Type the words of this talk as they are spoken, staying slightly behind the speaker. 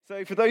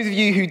So for those of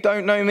you who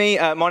don't know me,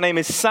 my name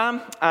is Sam,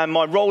 and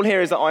my role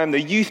here is that I am the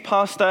youth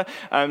pastor.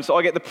 So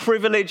I get the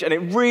privilege, and it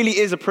really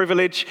is a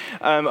privilege,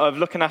 of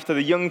looking after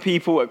the young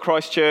people at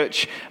Christ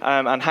Church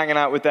and hanging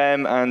out with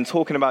them and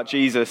talking about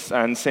Jesus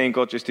and seeing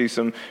God just do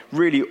some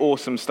really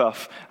awesome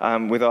stuff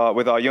with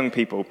our young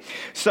people.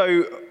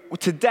 So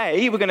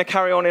today we're going to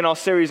carry on in our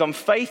series on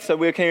faith.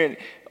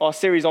 Our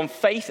series on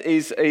faith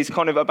is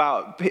kind of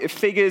about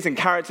figures and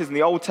characters in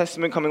the Old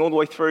Testament coming all the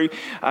way through,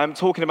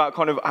 talking about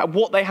kind of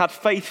what they had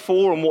faith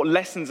for and what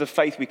lessons of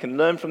faith we can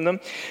learn from them.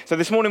 So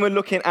this morning we're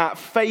looking at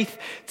faith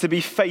to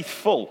be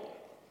faithful.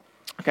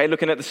 Okay,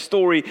 looking at the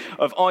story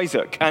of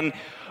Isaac. And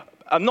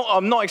I'm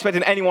not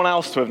expecting anyone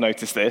else to have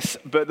noticed this,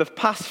 but the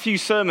past few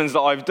sermons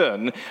that I've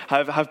done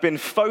have been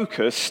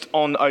focused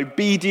on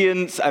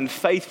obedience and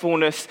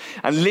faithfulness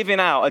and living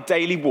out a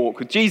daily walk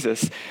with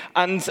Jesus.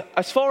 And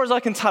as far as I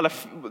can tell,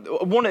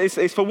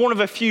 it's for one of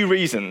a few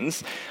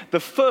reasons.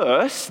 The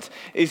first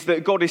is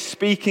that God is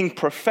speaking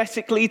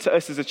prophetically to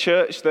us as a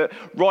church, that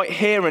right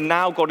here and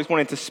now God is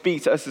wanting to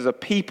speak to us as a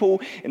people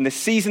in the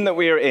season that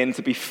we are in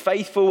to be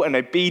faithful and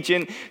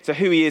obedient to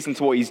who he is and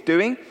to what he's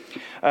doing.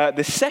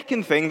 The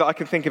second thing that I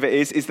can think of it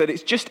is that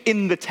it's just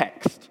in the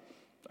text,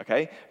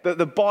 okay? That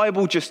the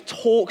Bible just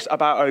talks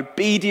about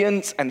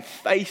obedience and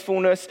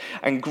faithfulness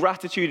and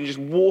gratitude and just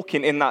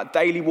walking in that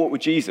daily walk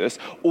with Jesus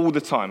all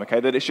the time,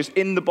 okay? That it's just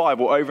in the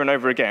Bible over and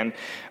over again.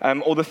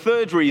 Or the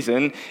third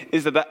reason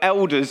is that the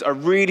elders are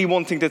really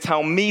wanting to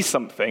tell me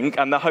something,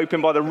 and they're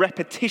hoping by the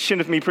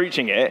repetition of me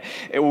preaching it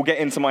will get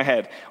into my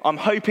head. I'm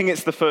hoping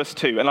it's the first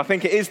two, and I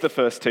think it is the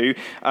first two,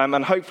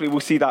 and hopefully we'll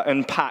see that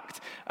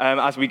unpacked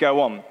as we go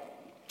on.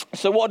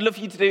 So what I'd love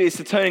for you to do is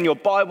to turn in your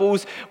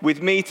Bibles with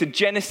me to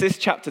Genesis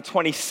chapter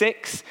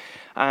 26.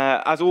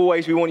 As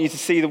always, we want you to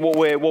see that what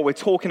we're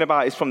talking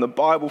about is from the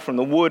Bible, from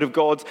the Word of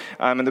God,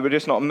 and that we're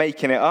just not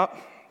making it up.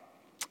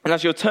 And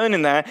as you're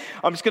turning there,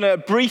 I'm just going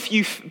to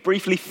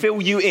briefly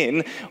fill you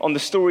in on the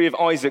story of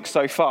Isaac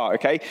so far,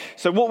 okay?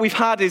 So what we've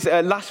had is,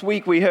 last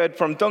week we heard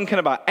from Duncan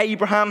about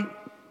Abraham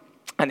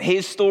and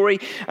his story.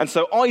 And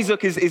so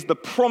Isaac is the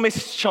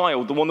promised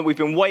child, the one that we've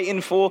been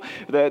waiting for,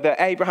 that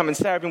Abraham and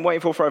Sarah have been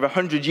waiting for over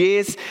 100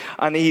 years.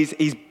 And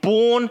he's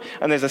born,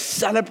 and there's a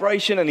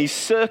celebration, and he's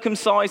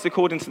circumcised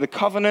according to the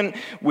covenant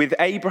with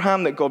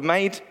Abraham that God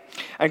made.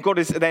 And God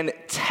has then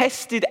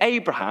tested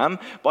Abraham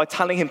by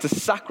telling him to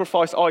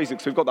sacrifice Isaac.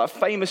 So we've got that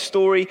famous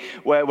story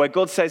where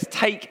God says,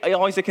 take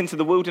Isaac into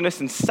the wilderness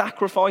and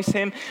sacrifice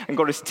him. And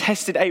God has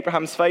tested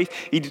Abraham's faith.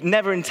 He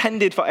never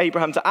intended for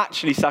Abraham to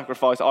actually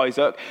sacrifice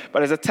Isaac,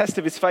 but as a test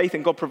of his faith,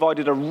 and God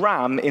provided a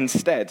ram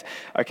instead.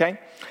 Okay?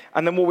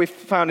 And then what we've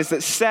found is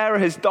that Sarah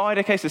has died.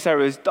 Okay, so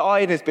Sarah has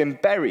died, has been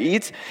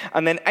buried.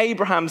 And then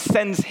Abraham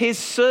sends his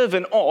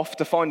servant off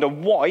to find a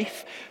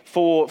wife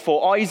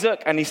for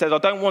Isaac. And he says, I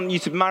don't want you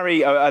to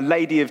marry a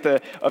lady of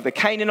the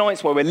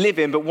Canaanites where we're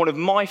living, but one of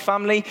my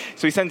family.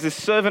 So he sends his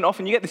servant off,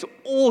 and you get this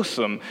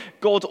awesome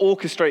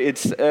God-orchestrated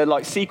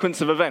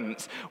sequence of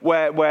events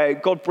where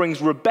God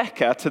brings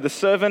Rebekah to the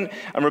servant,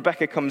 and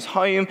Rebekah comes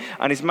home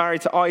and is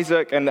married to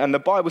Isaac. And the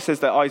Bible says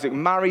that Isaac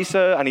marries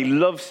her, and he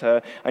loves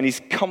her, and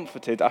he's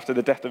comforted after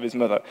the death of his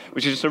mother,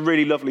 which is just a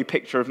really lovely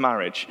picture of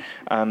marriage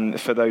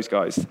for those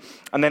guys.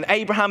 And then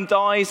Abraham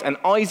dies, and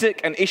Isaac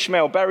and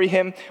Ishmael bury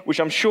him, which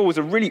I'm sure was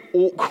a really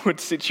awkward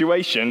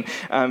situation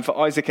for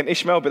Isaac and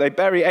Ishmael, but they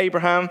bury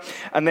Abraham.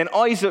 And then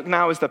Isaac,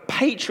 now as the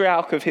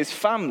patriarch of his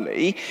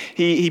family,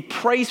 he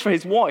prays for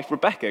his wife,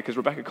 Rebekah, because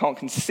Rebekah can't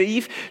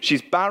conceive.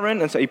 She's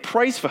barren, and so he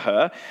prays for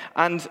her,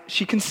 and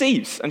she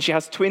conceives, and she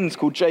has twins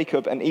called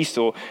Jacob and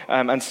Esau,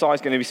 and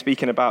Sai's going to be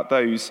speaking about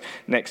those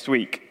next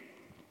week.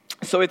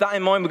 So with that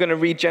in mind, we're going to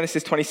read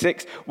Genesis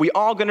 26. We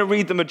are going to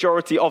read the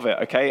majority of it,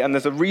 okay? And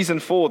there's a reason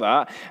for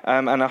that,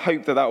 and I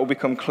hope that will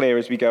become clear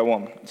as we go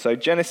on. So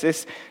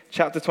Genesis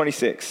chapter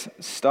 26,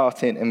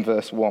 starting in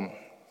verse 1.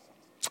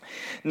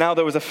 Now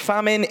there was a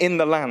famine in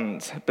the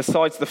land,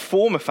 besides the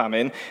former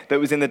famine that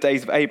was in the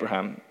days of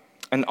Abraham.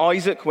 And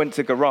Isaac went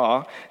to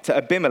Gerar, to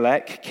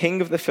Abimelech,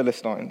 king of the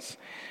Philistines.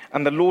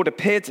 And the Lord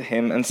appeared to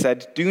him and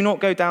said, do not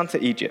go down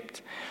to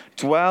Egypt.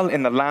 Dwell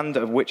in the land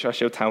of which I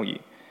shall tell you.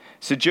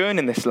 Sojourn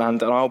in this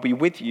land, and I will be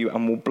with you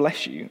and will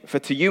bless you. For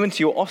to you and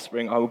to your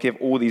offspring I will give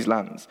all these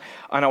lands.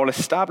 And I will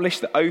establish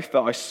the oath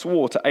that I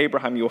swore to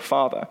Abraham your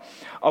father.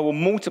 I will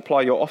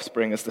multiply your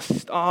offspring as the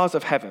stars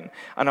of heaven,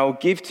 and I will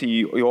give to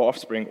you, your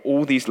offspring,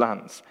 all these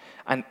lands.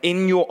 And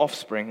in your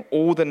offspring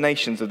all the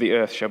nations of the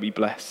earth shall be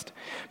blessed.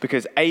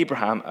 Because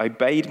Abraham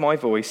obeyed my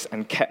voice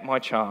and kept my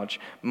charge,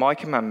 my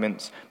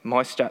commandments,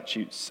 my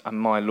statutes, and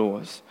my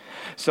laws.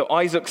 So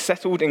Isaac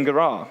settled in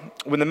Gerar.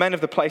 When the men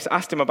of the place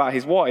asked him about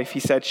his wife, he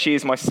said, she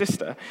is my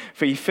sister.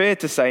 For he feared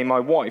to say my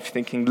wife,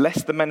 thinking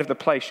lest the men of the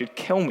place should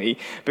kill me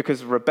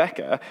because of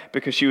Rebekah,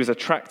 because she was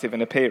attractive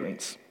in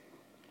appearance.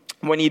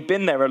 When he'd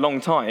been there a long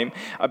time,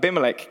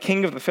 Abimelech,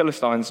 king of the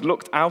Philistines,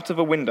 looked out of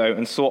a window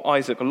and saw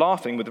Isaac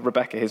laughing with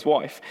Rebekah, his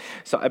wife.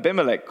 So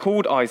Abimelech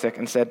called Isaac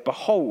and said,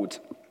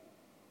 behold,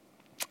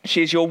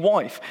 She is your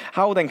wife.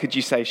 How then could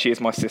you say she is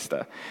my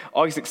sister?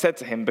 Isaac said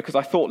to him, because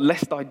I thought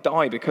lest I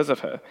die because of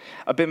her.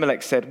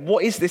 Abimelech said,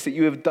 what is this that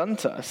you have done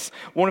to us?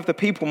 One of the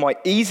people might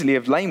easily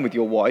have lain with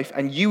your wife,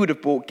 and you would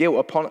have brought guilt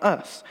upon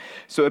us.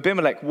 So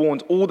Abimelech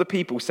warned all the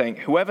people, saying,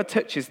 whoever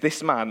touches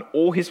this man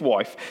or his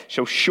wife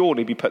shall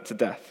surely be put to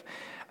death.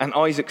 And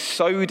Isaac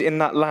sowed in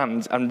that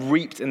land and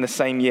reaped in the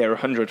same year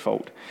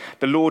 100-fold.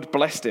 The Lord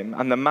blessed him,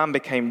 and the man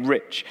became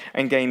rich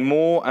and gained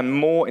more and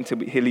more until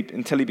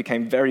he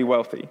became very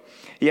wealthy.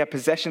 He had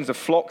possessions of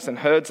flocks and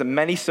herds and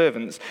many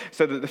servants,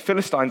 so that the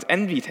Philistines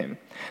envied him.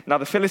 Now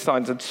the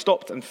Philistines had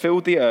stopped and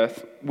filled the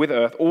earth with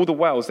earth all the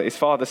wells that his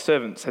father's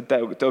servants had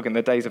dug in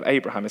the days of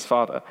Abraham his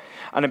father.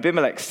 And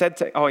Abimelech said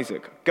to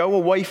Isaac, go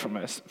away from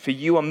us, for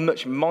you are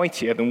much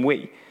mightier than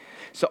we.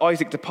 So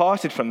Isaac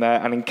departed from there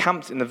and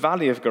encamped in the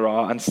valley of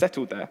Gerar and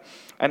settled there.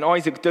 And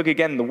Isaac dug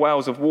again the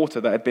wells of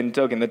water that had been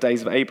dug in the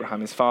days of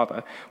Abraham his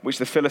father, which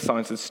the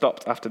Philistines had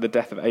stopped after the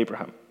death of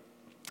Abraham.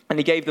 And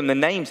he gave them the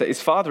names that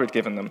his father had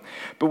given them.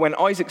 But when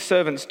Isaac's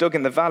servants dug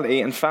in the valley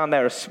and found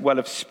there a well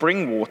of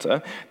spring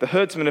water, the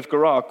herdsmen of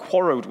Gerar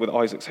quarreled with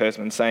Isaac's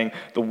herdsmen, saying,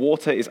 the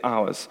water is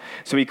ours.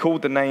 So he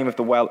called the name of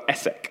the well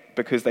Esek,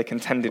 because they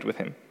contended with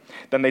him.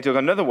 Then they dug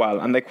another well,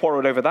 and they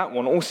quarreled over that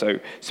one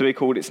also. So he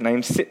called its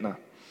name Sitnah.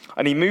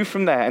 And he moved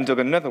from there and dug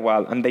another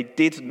well, and they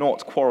did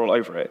not quarrel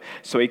over it.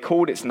 So he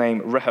called its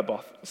name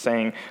Rehoboth,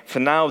 saying, for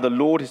now the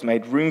Lord has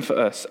made room for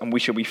us, and we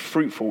shall be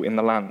fruitful in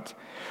the land.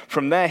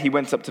 From there he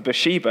went up to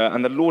Beersheba,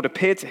 and the Lord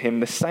appeared to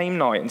him the same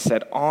night and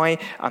said, I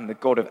am the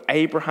God of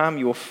Abraham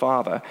your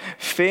father.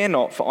 Fear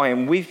not, for I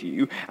am with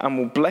you, and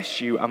will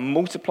bless you, and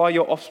multiply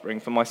your offspring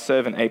for my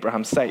servant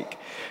Abraham's sake.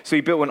 So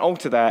he built an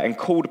altar there, and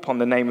called upon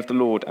the name of the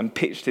Lord, and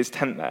pitched his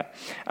tent there.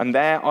 And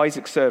there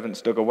Isaac's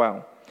servants dug a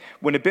well.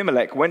 When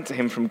Abimelech went to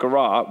him from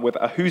Gerar with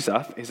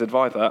Ahuzath, his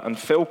advisor, and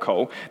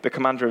Phicol, the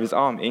commander of his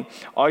army,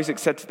 Isaac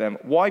said to them,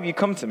 why have you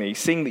come to me,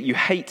 seeing that you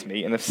hate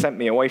me and have sent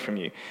me away from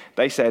you?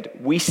 They said,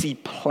 we see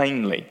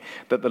plainly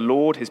that the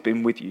Lord has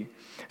been with you.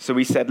 So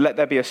we said, let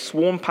there be a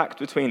sworn pact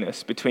between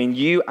us, between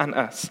you and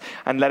us,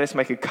 and let us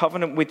make a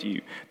covenant with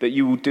you that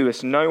you will do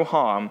us no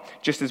harm,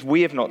 just as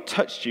we have not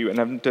touched you and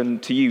have done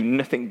to you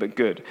nothing but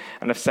good,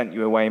 and have sent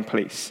you away in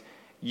peace.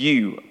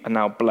 You are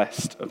now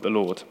blessed of the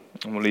Lord.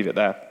 And we'll leave it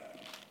there.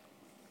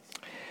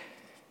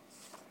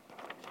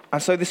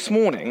 And so this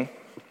morning,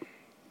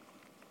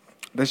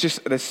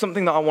 there's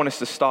something that I want us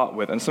to start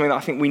with, and something that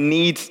I think we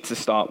need to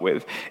start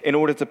with in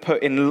order to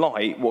put in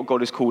light what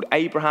God has called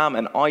Abraham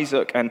and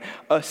Isaac and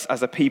us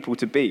as a people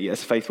to be,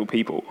 as faithful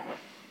people.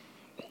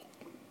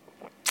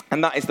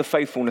 And that is the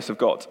faithfulness of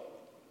God.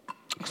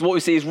 Because what we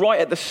see is right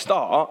at the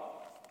start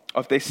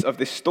of this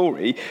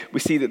story, we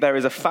see that there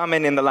is a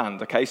famine in the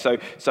land, okay? So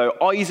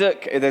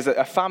Isaac, there's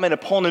a famine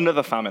upon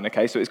another famine,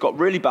 okay? So it's got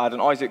really bad,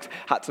 and Isaac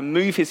had to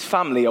move his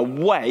family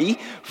away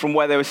from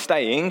where they were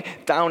staying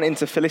down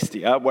into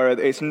Philistia, where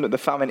the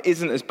famine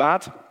isn't as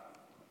bad.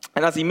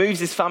 And as he moves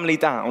his family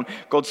down,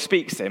 God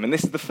speaks to him. And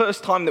this is the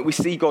first time that we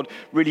see God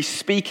really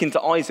speaking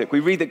to Isaac. We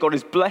read that God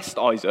has blessed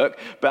Isaac,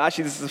 but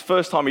actually this is the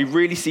first time we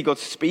really see God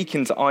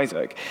speaking to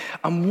Isaac.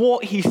 And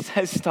what he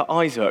says to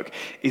Isaac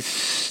is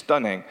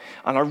stunning.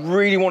 And I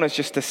really want us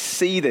just to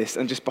see this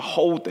and just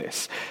behold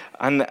this.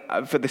 And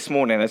for this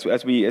morning, as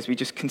we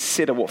just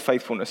consider what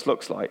faithfulness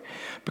looks like.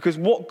 Because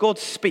what God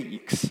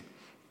speaks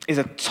is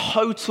a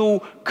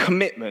total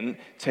commitment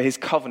to his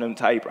covenant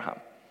to Abraham.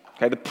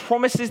 Okay, the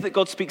promises that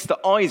God speaks to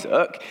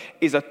Isaac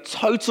is a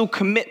total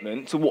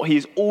commitment to what he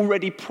has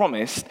already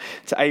promised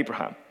to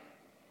Abraham.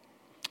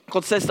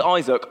 God says to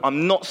Isaac,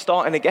 I'm not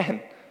starting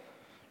again.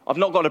 I've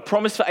not got a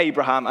promise for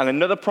Abraham and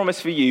another promise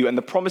for you, and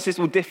the promises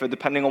will differ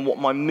depending on what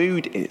my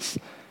mood is.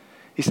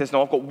 He says,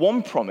 no, I've got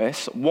one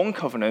promise, one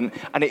covenant,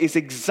 and it is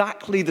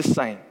exactly the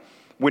same.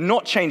 We're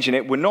not changing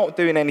it. We're not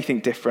doing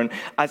anything different.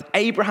 As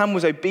Abraham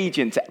was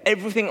obedient to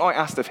everything I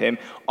asked of him,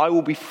 I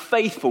will be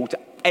faithful to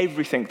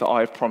everything that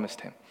I have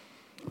promised him.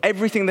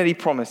 Everything that he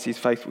promised, he's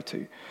faithful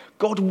to.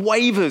 God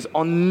wavers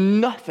on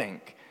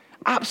nothing,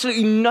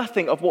 absolutely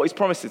nothing of what his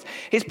promises.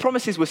 His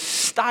promises were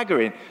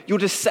staggering. Your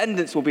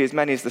descendants will be as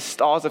many as the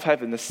stars of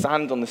heaven, the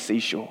sand on the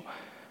seashore.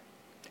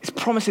 His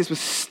promises were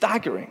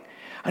staggering.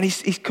 And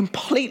he's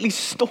completely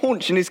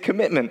staunch in his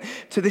commitment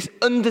to this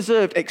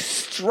undeserved,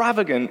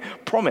 extravagant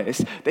promise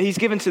that he's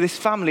given to this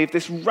family of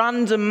this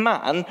random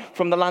man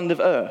from the land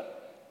of Ur.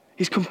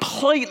 He's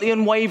completely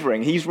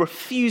unwavering. He's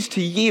refused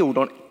to yield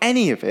on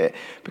any of it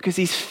because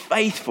he's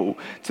faithful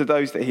to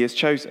those that he has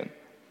chosen.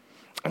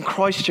 And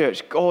Christ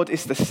Church, God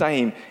is the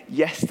same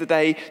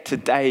yesterday,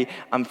 today,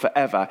 and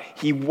forever.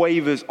 He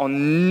wavers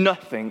on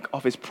nothing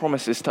of his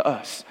promises to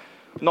us.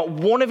 Not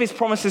one of his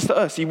promises to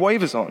us he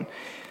wavers on.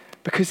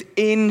 Because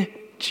in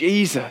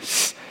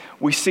Jesus,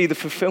 we see the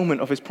fulfillment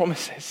of his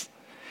promises.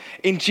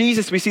 In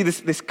Jesus, we see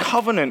this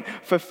covenant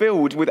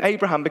fulfilled with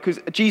Abraham because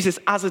Jesus,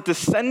 as a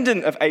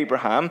descendant of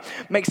Abraham,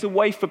 makes a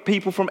way for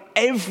people from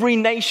every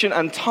nation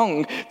and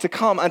tongue to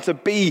come and to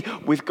be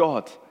with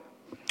God.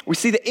 We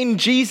see that in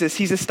Jesus,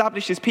 he's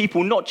established his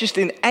people not just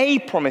in a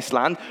promised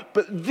land,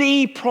 but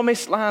the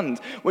promised land.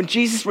 When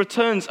Jesus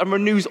returns and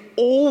renews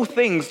all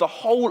things, the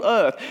whole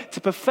earth,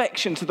 to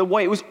perfection, to the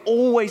way it was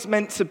always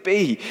meant to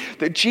be,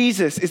 that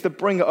Jesus is the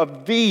bringer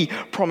of the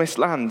promised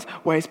land,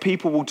 where his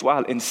people will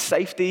dwell in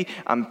safety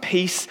and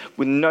peace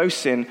with no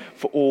sin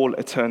for all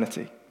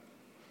eternity.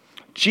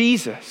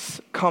 Jesus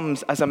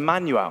comes as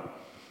Emmanuel,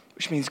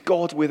 which means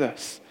God with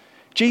us.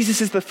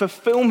 Jesus is the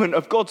fulfillment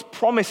of God's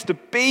promise to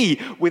be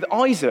with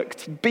Isaac,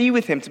 to be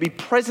with him, to be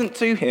present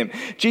to him.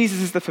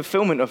 Jesus is the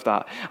fulfillment of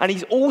that. And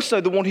he's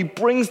also the one who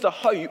brings the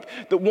hope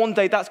that one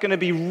day that's going to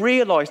be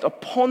realized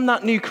upon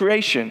that new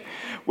creation,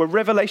 where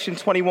Revelation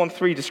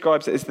 21:3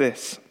 describes it as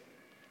this: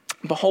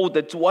 "Behold,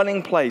 the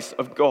dwelling place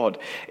of God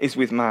is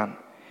with man.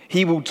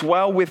 He will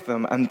dwell with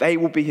them, and they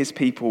will be his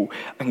people,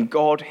 and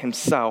God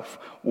himself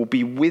will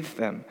be with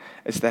them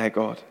as their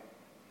God."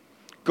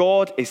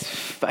 God is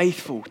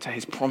faithful to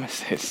his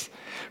promises.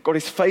 God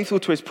is faithful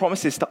to his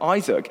promises to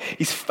Isaac.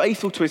 He's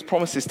faithful to his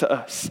promises to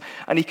us.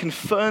 And he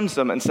confirms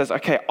them and says,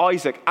 okay,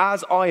 Isaac,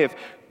 as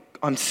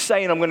I'm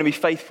saying I'm going to be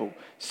faithful,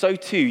 so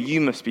too you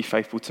must be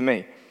faithful to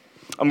me.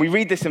 And we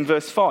read this in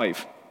verse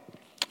 5.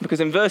 Because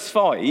in verse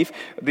 5,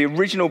 the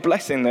original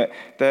blessing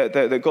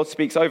that God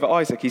speaks over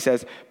Isaac, he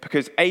says,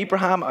 "Because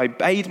Abraham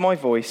obeyed my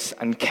voice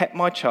and kept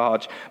my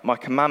charge, my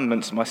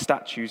commandments, my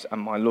statutes, and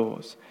my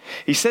laws."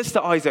 He says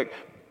to Isaac,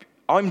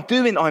 I'm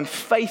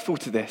faithful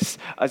to this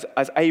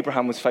as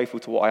Abraham was faithful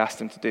to what I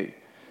asked him to do.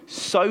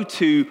 So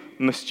too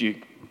must you.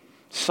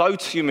 So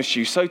too must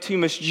you. So too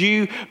must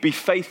you be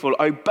faithful.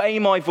 Obey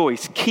my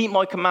voice. Keep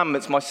my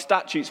commandments, my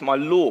statutes, my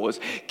laws.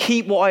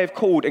 Keep what I have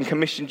called and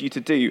commissioned you to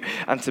do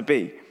and to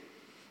be.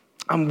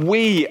 And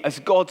we, as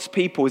God's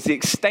people, as the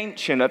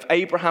extension of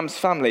Abraham's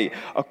family,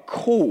 are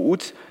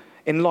called,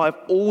 in light of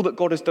all that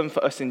God has done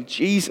for us in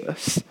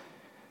Jesus,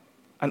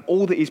 and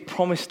all that he's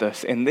promised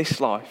us in this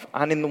life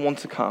and in the one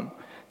to come,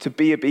 to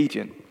be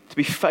obedient, to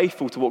be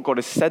faithful to what God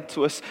has said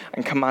to us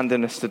and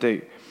commanded us to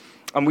do.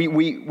 And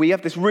we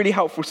have this really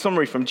helpful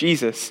summary from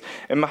Jesus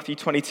in Matthew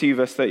 22,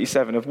 verse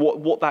 37, of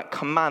what that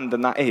command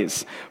and that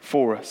is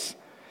for us.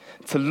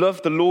 To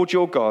love the Lord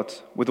your God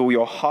with all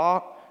your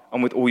heart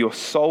and with all your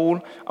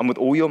soul and with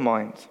all your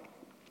mind.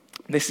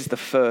 This is the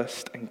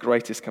first and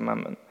greatest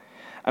commandment.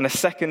 And a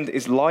second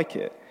is like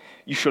it.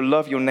 You shall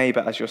love your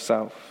neighbor as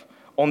yourself.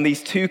 On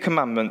these two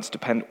commandments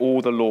depend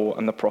all the law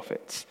and the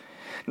prophets.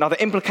 Now,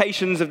 the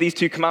implications of these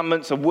two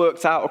commandments are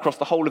worked out across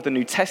the whole of the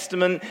New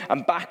Testament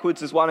and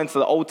backwards as well into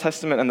the Old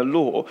Testament and the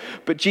law.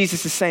 But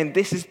Jesus is saying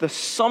this is the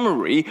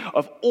summary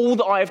of all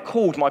that I have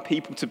called my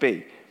people to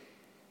be.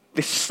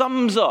 This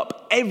sums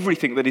up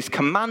everything that is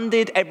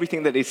commanded,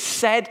 everything that is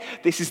said.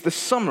 This is the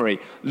summary.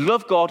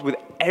 Love God with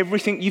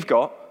everything you've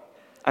got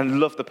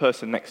and love the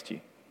person next to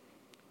you.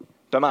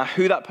 Don't matter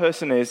who that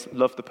person is,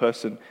 love the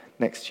person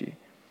next to you.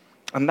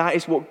 And that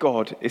is what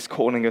God is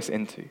calling us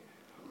into.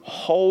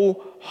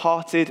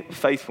 Wholehearted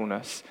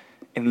faithfulness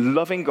in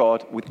loving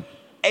God with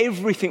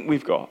everything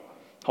we've got,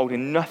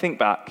 holding nothing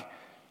back,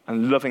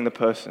 and loving the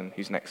person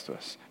who's next to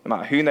us, no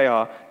matter who they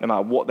are, no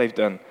matter what they've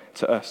done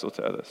to us or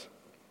to others.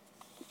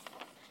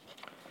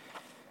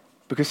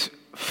 Because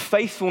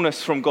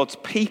faithfulness from God's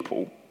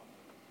people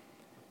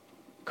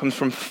comes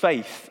from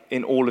faith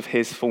in all of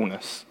his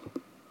fullness.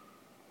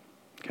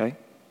 Okay?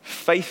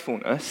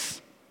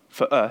 Faithfulness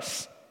for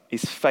us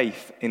is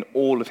faith in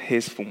all of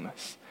his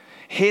fullness.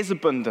 His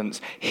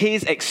abundance,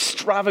 his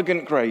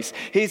extravagant grace,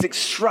 his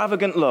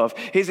extravagant love,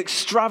 his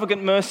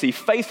extravagant mercy.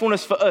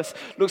 Faithfulness for us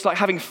looks like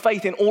having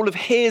faith in all of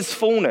his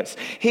fullness,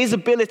 his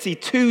ability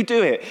to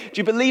do it. Do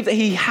you believe that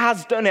he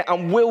has done it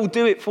and will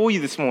do it for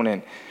you this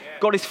morning? Yeah.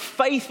 God is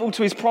faithful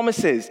to his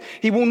promises.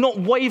 He will not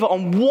waver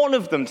on one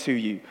of them to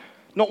you.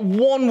 Not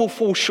one will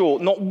fall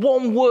short. Not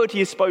one word he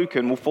has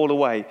spoken will fall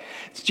away.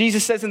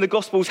 Jesus says in the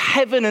Gospels,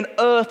 heaven and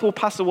earth will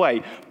pass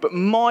away, but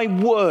my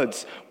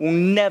words will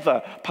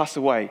never pass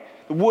away.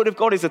 The word of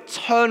God is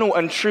eternal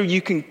and true.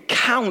 You can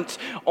count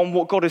on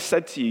what God has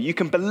said to you. You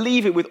can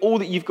believe it with all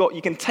that you've got.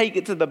 You can take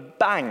it to the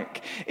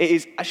bank. It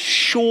is a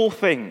sure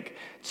thing,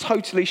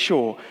 totally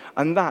sure.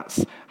 And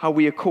that's how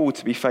we are called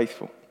to be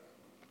faithful.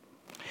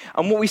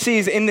 And what we see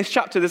is in this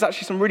chapter, there's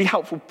actually some really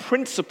helpful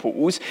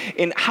principles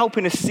in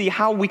helping us see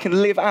how we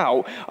can live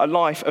out a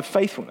life of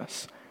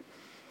faithfulness.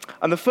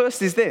 And the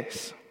first is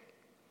this: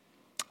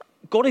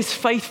 God is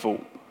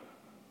faithful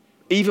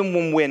even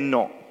when we're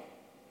not.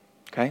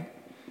 Okay?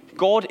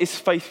 God is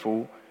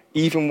faithful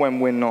even when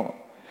we're not.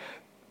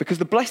 Because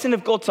the blessing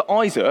of God to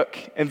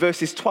Isaac in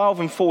verses 12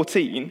 and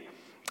 14,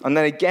 and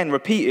then again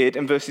repeated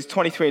in verses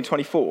 23 and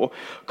 24,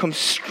 comes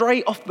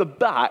straight off the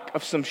back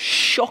of some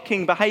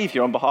shocking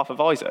behavior on behalf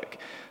of Isaac.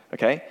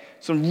 Okay?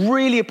 Some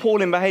really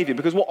appalling behavior,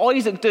 because what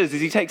Isaac does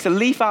is he takes a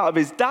leaf out of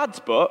his dad's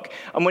book,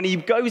 and when he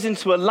goes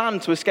into a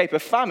land to escape a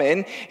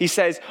famine, he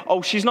says,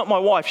 oh, she's not my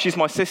wife, she's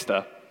my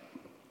sister.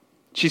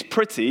 She's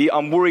pretty,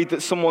 I'm worried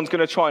that someone's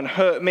going to try and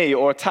hurt me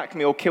or attack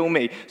me or kill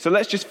me. So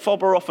let's just fob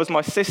her off as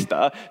my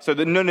sister so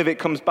that none of it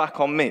comes back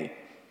on me.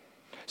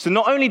 So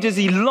not only does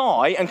he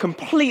lie and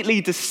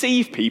completely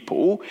deceive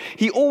people,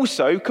 he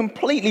also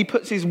completely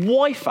puts his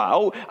wife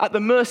out at the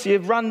mercy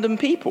of random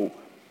people.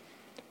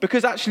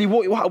 Because actually,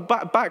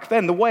 back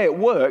then, the way it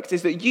worked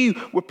is that you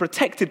were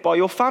protected by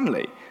your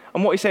family.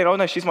 And what he's saying, oh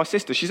no, she's my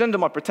sister. She's under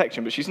my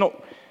protection, but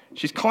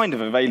she's kind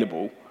of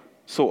available,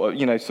 sort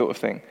of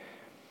thing.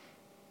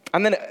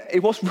 And then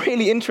what's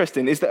really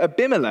interesting is that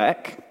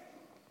Abimelech,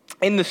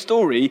 in the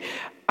story,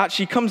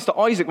 actually comes to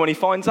Isaac when he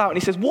finds out, and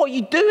he says, what are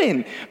you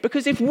doing?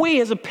 Because if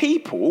we as a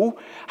people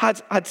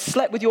had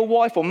slept with your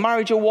wife or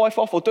married your wife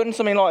off or done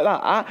something like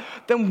that,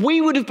 then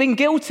we would have been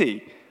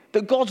guilty,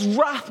 that God's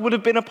wrath would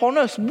have been upon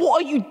us.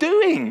 What are you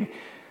doing?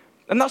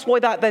 And that's why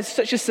there's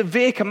such a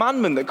severe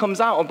commandment that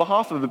comes out on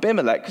behalf of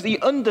Abimelech, because he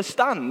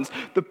understands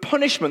the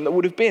punishment that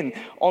would have been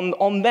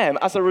on them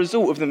as a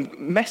result of them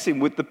messing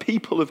with the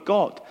people of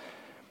God.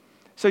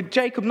 So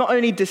Jacob not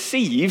only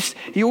deceives,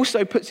 he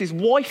also puts his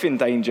wife in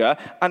danger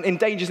and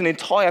endangers an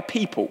entire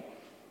people.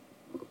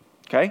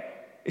 Okay?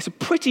 It's a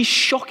pretty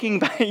shocking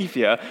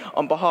behavior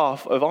on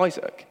behalf of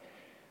Isaac.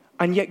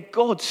 And yet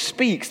God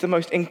speaks the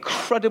most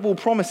incredible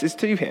promises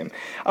to him.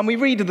 And we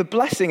read of the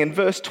blessing in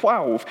verse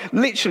 12.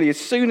 Literally, as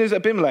soon as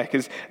Abimelech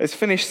has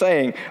finished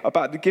saying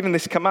about giving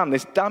this command,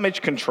 this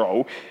damage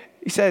control,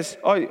 he says,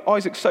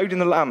 Isaac sowed in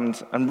the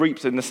land and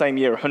reaped in the same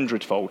year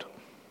 100-fold.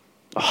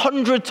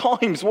 100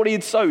 times what he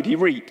had sowed, he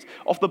reaped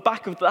off the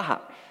back of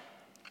that.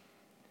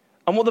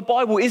 And what the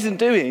Bible isn't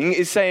doing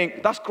is saying,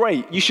 that's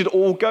great, you should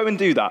all go and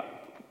do that.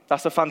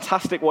 That's a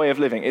fantastic way of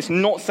living. It's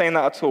not saying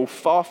that at all,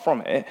 far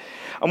from it.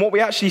 And what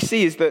we actually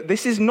see is that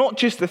this is not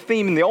just a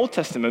theme in the Old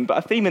Testament, but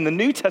a theme in the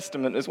New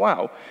Testament as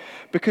well.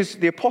 Because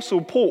the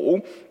Apostle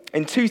Paul,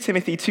 in 2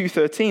 Timothy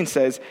 2:13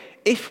 says,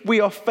 if we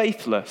are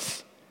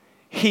faithless,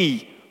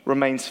 he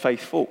remains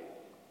faithful.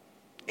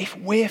 If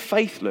we're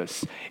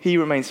faithless, he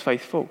remains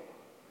faithful.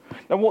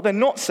 Now, what they're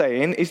not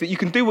saying is that you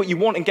can do what you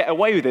want and get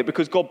away with it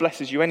because God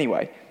blesses you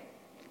anyway.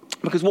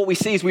 Because what we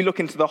see as we look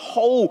into the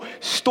whole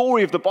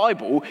story of the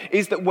Bible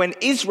is that when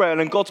Israel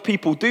and God's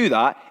people do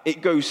that,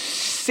 it goes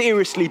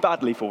seriously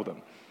badly for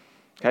them.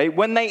 Okay?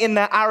 When they, in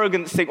their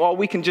arrogance, think, oh,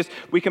 we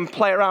can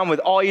play around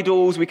with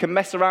idols, we can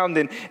mess around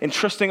in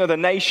trusting other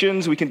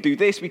nations, we can do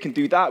this, we can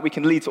do that, we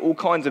can lead to all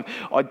kinds of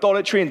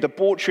idolatry and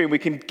debauchery, and we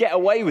can get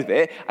away with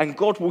it, and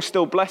God will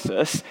still bless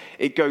us,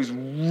 it goes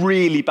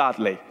really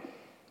badly.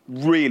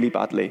 Really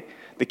badly.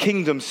 The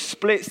kingdom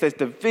splits, there's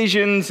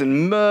divisions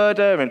and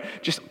murder and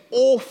just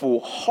awful,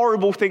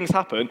 horrible things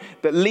happen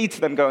that lead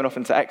to them going off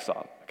into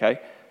exile,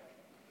 okay?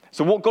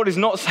 So what God is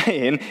not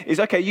saying is,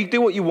 okay, you do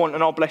what you want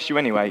and I'll bless you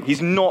anyway.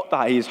 He's not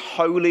that. He is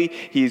holy,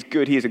 he is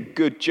good, he is a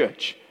good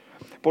judge.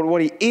 But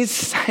what he is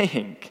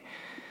saying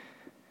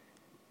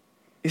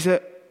is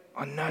that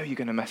I know you're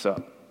going to mess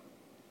up.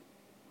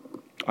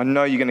 I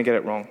know you're going to get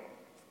it wrong.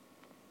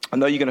 I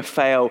know you're going to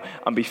fail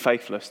and be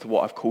faithless to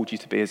what I've called you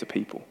to be as a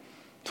people,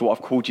 to what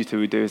I've called you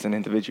to do as an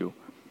individual.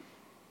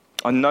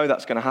 I know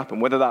that's going to happen,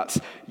 whether that's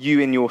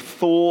you in your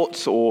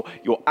thoughts or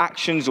your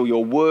actions or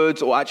your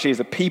words or actually as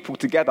a people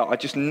together. I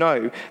just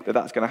know that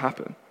that's going to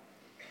happen.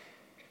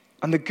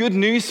 And the good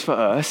news for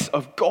us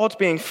of God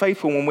being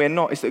faithful when we're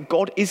not is that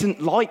God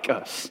isn't like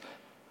us.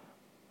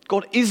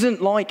 God isn't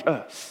like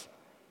us.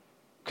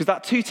 Because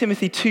that 2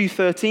 Timothy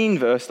 2:13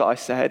 verse that I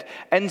said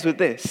ends with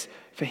this,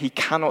 for he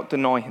cannot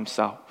deny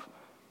himself.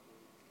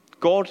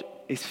 God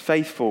is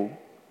faithful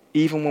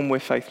even when we're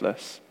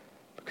faithless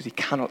because he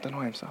cannot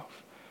deny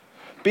himself.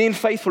 Being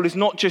faithful is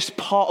not just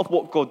part of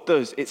what God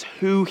does, it's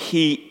who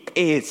he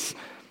is.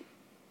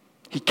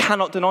 He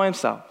cannot deny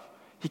himself.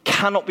 He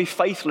cannot be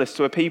faithless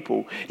to a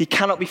people. He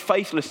cannot be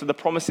faithless to the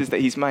promises that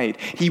he's made.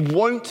 He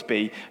won't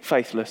be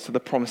faithless to the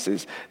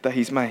promises that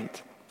he's made.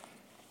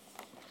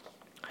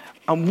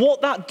 And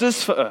what that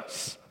does for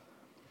us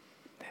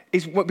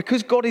is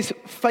because God is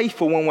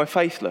faithful when we're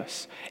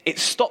faithless, it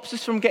stops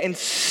us from getting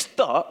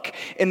stuck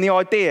in the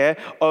idea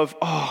of,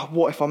 oh,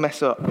 what if I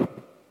mess up?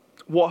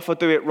 What if I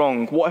do it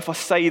wrong? What if I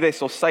say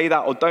this or say that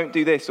or don't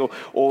do this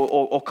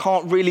or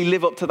can't really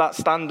live up to that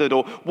standard?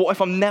 Or what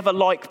if I'm never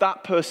like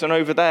that person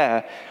over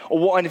there? Or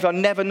what if I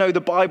never know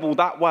the Bible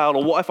that well?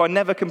 Or what if I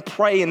never can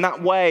pray in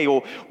that way?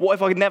 Or what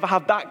if I never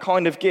have that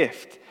kind of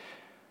gift?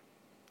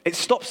 It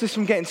stops us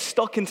from getting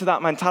stuck into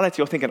that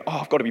mentality or thinking, oh,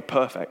 I've got to be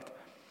perfect.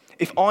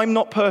 If I'm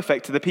not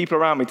perfect to the people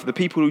around me, to the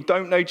people who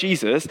don't know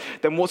Jesus,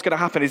 then what's going to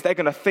happen is they're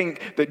going to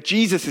think that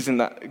Jesus isn't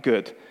that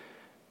good.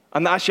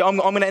 And that actually, I'm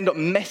going to end up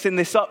messing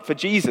this up for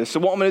Jesus. So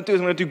what I'm going to do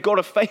is I'm going to do God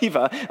a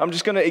favor. I'm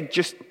just going to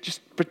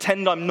just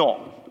pretend I'm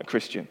not a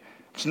Christian.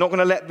 I'm just not going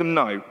to let them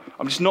know.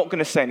 I'm just not going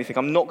to say anything.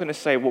 I'm not going to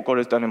say what God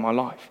has done in my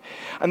life.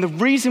 And the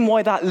reason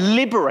why that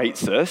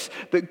liberates us,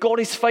 that God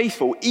is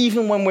faithful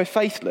even when we're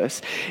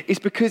faithless, is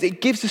because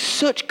it gives us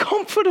such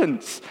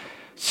confidence.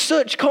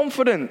 Such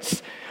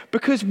confidence.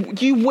 Because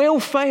you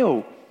will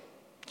fail.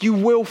 You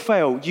will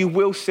fail. You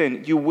will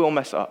sin. You will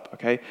mess up,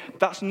 okay?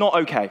 That's not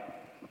okay.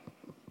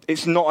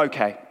 It's not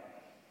okay.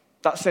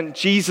 That sent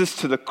Jesus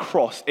to the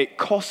cross. It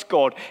cost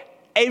God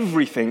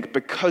everything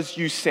because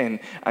you sin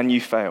and you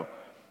fail.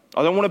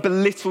 I don't want to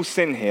belittle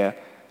sin here.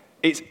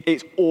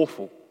 It's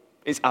awful.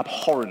 It's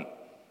abhorrent,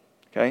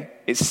 okay?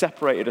 It's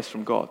separated us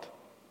from God.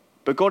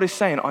 But God is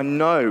saying, I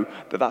know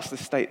that that's the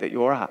state that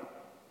you're at.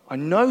 I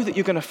know that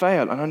you're going to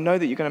fail, and I know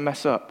that you're going to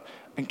mess up.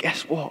 And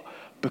guess what?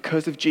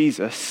 Because of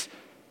Jesus,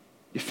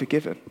 you're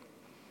forgiven.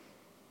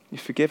 You're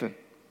forgiven.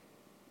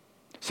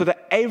 So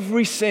that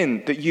every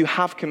sin that you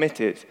have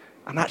committed,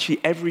 and actually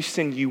every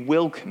sin you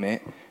will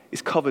commit,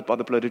 is covered by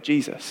the blood of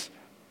Jesus.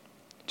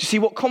 Do you see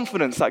what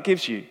confidence that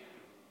gives you?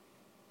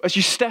 As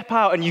you step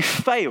out and you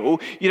fail,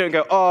 you don't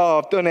go, oh,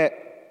 I've done it.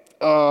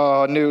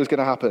 Oh, I knew it was going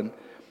to happen.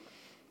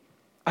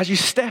 As you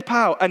step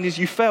out and as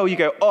you fail, you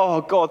go,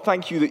 oh, God,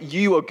 thank you that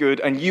you are good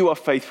and you are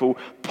faithful.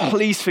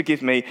 Please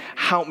forgive me.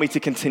 Help me to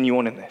continue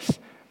on in this.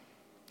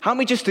 Help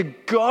me just to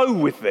go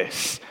with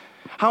this.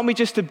 Help me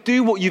just to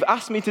do what you've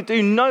asked me to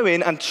do,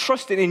 knowing and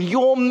trusting in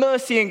your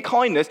mercy and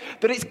kindness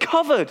that it's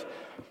covered.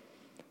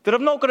 That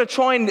I'm not going to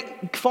try and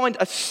find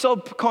a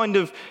sub kind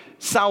of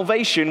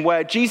salvation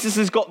where Jesus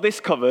has got this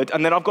covered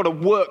and then I've got to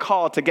work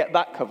hard to get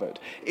that covered.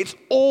 It's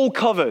all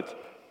covered.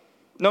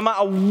 No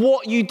matter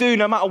what you do,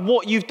 no matter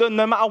what you've done,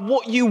 no matter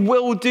what you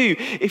will do,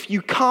 if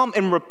you come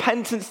in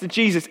repentance to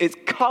Jesus, it's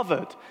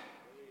covered.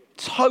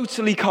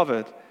 Totally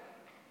covered.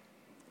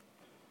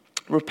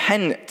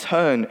 Repent,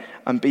 turn,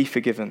 and be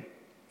forgiven.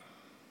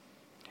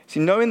 See,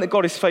 knowing that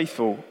God is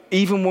faithful,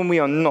 even when we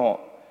are not,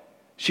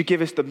 should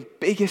give us the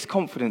biggest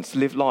confidence to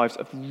live lives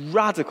of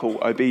radical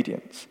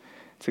obedience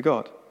to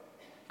God.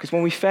 Because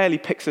when we fail, he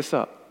picks us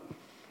up.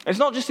 And it's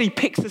not just he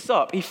picks us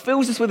up, he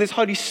fills us with his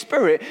Holy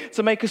Spirit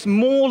to make us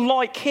more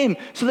like him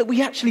so that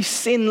we actually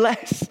sin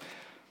less.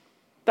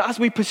 That as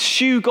we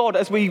pursue God,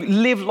 as we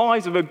live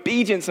lives of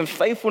obedience and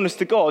faithfulness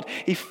to God,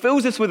 he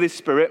fills us with his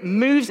Spirit,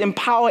 moves in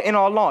power in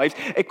our lives,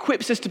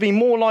 equips us to be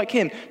more like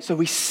him so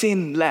we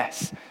sin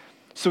less,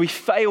 so we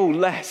fail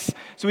less,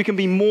 so we can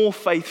be more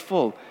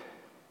faithful.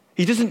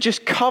 He doesn't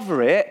just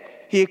cover it,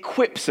 he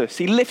equips us.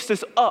 He lifts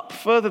us up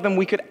further than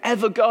we could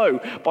ever go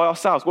by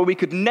ourselves, where we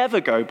could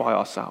never go by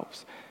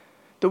ourselves.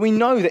 That we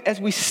know that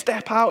as we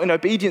step out in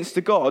obedience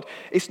to God,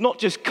 it's not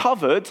just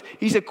covered,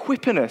 he's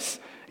equipping us.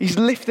 He's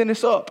lifting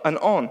us up and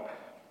on.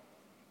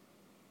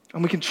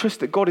 And we can trust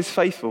that God is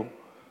faithful.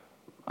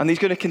 And he's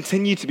going to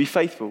continue to be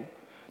faithful.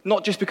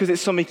 Not just because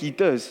it's something he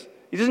does.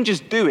 He doesn't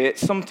just do it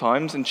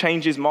sometimes and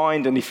change his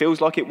mind and he feels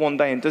like it one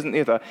day and doesn't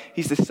the other.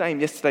 He's the same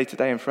yesterday,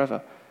 today, and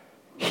forever.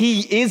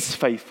 He is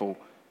faithful.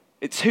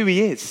 It's who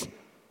he is.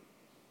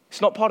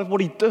 It's not part of what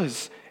he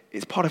does.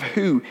 It's part of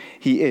who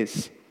he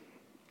is.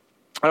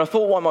 And I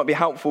thought what might be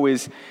helpful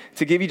is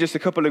to give you just a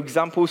couple of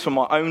examples from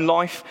my own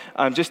life,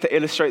 just to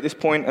illustrate this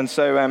point. And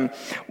so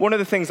one of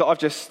the things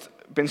that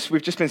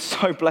we've just been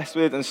so blessed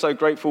with and so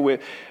grateful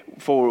with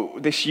for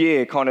this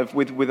year, kind of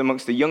with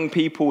amongst the young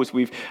people as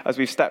we've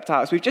stepped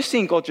out, is we've just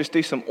seen God just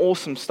do some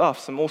awesome stuff,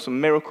 some awesome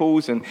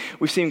miracles, and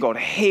we've seen God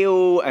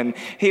heal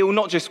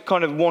not just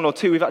kind of one or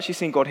two. We've actually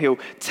seen God heal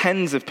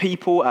tens of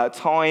people at a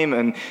time,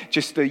 and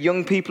just the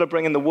young people are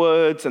bringing the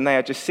words, and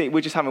we're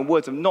just having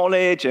words of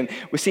knowledge, and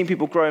we're seeing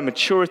people grow in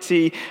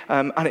maturity,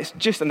 and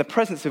the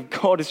presence of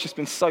God has just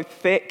been so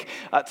thick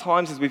at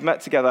times as we've met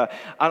together,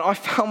 and I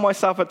found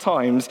myself at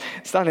times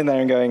standing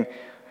there and going,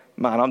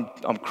 man,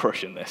 I'm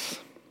crushing this.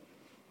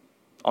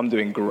 I'm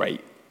doing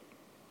great.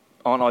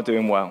 Aren't I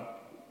doing well?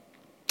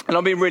 And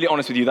I'm being really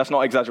honest with you, that's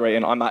not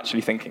exaggerating. I'm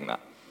actually thinking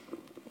that.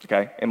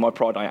 Okay? In my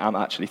pride, I am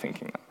actually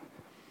thinking that.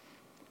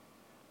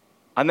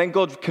 And then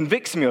God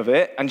convicts me of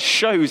it and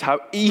shows how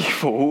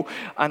evil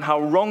and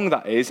how wrong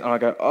that is. And I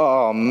go,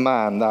 oh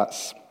man,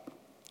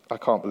 I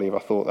can't believe I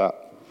thought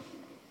that.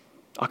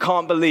 I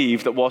can't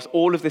believe that whilst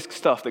all of this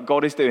stuff that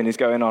God is doing is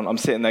going on, I'm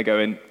sitting there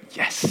going,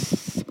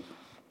 yes.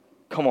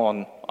 Come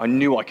on, I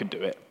knew I could do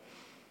it.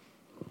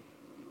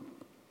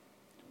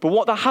 But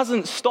what that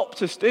hasn't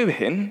stopped us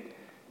doing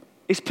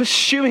is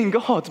pursuing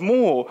God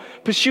more,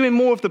 pursuing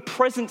more of the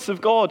presence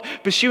of God,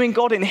 pursuing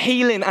God in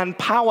healing and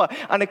power,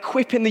 and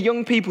equipping the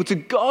young people to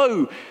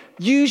go.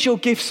 Use your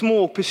gifts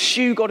more,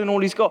 pursue God in all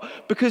he's got.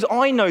 Because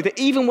I know that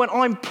even when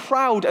I'm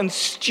proud and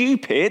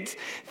stupid,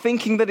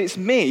 thinking that it's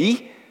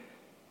me,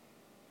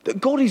 that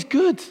God is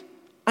good.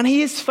 And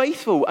he is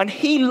faithful, and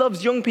he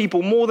loves young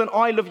people more than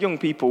I love young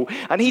people.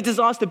 And he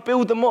desires to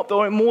build them up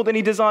more than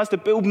he desires to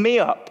build me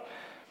up.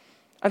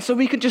 And so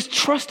we can just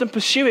trust and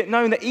pursue it,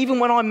 knowing that even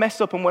when I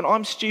mess up and when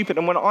I'm stupid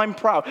and when I'm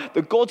proud,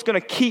 that God's going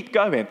to keep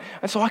going.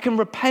 And so I can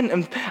repent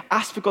and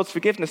ask for God's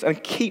forgiveness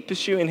and keep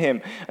pursuing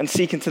him and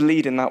seeking to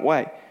lead in that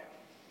way.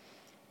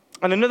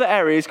 And another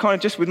area is kind of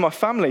just with my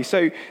family.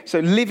 So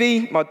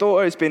Livy, my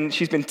daughter,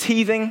 she's been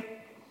teething,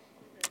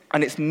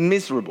 and it's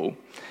miserable.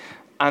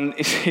 And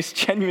it's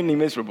genuinely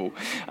miserable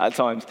at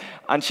times.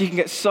 And she can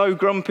get so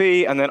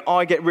grumpy, and then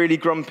I get really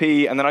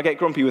grumpy, and then I get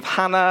grumpy with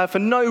Hannah for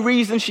no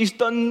reason. She's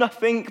done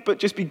nothing but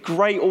just be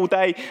great all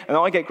day. And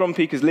I get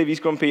grumpy because Livy's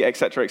grumpy,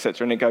 etc.,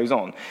 and it goes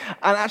on.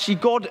 And actually,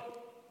 God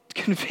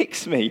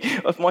convicts me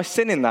of my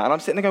sin in that. And I'm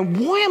sitting there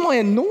going, why am I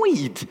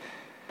annoyed?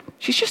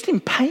 She's just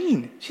in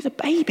pain. She's a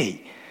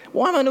baby.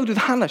 Why am I annoyed with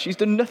Hannah? She's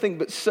done nothing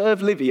but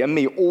serve Livy and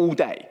me all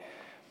day.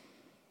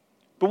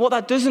 But what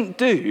that doesn't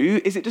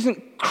do is it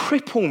doesn't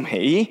cripple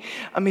me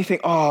and me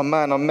think, oh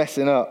man, I'm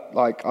messing up.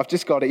 Like, I've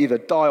just got to either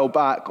dial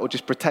back or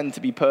just pretend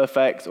to be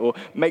perfect or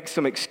make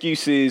some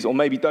excuses or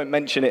maybe don't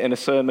mention it in a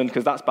sermon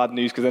because that's bad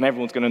news because then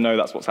everyone's going to know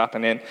that's what's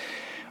happening.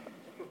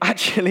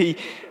 Actually,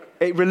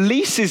 it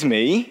releases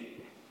me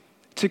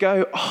to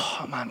go,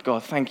 oh man,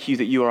 God, thank you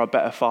that you are a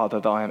better father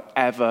than I am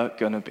ever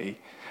going to be.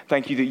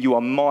 Thank you that you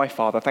are my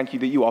Father. Thank you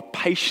that you are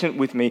patient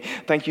with me.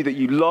 Thank you that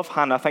you love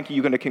Hannah. Thank you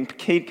you're going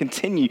to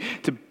continue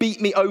to beat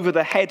me over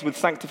the head with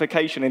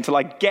sanctification until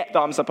I get that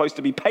I'm supposed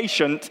to be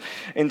patient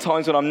in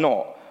times when I'm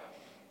not.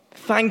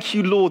 Thank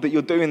you, Lord, that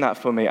you're doing that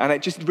for me. And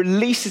it just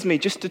releases me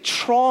just to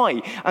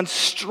try and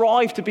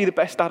strive to be the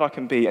best dad I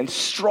can be and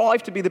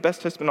strive to be the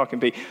best husband I can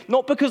be.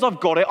 Not because I've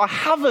got it, I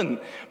haven't,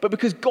 but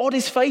because God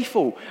is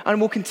faithful and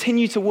will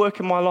continue to work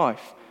in my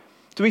life.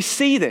 Do we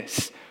see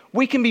this?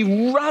 We can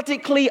be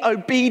radically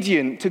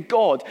obedient to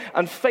God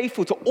and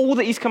faithful to all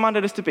that he's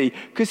commanded us to be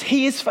because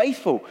he is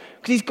faithful,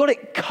 because he's got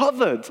it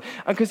covered,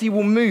 and because he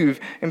will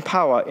move in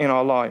power in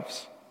our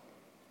lives.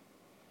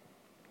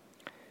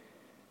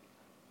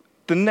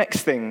 The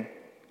next thing,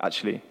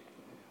 actually,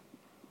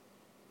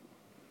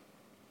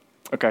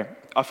 okay,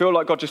 I feel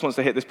like God just wants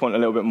to hit this point a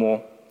little bit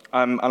more,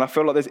 and I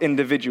feel like there's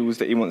individuals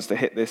that he wants to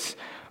hit this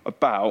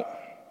about.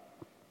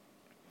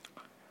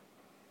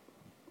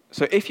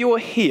 So if you're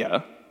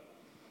here,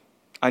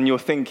 and you're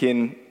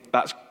thinking,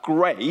 that's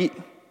great,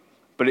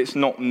 but it's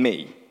not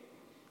me.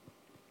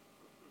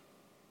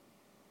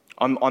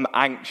 I'm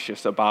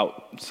anxious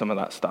about some of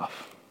that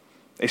stuff.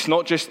 It's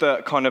not just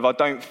that kind of I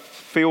don't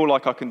feel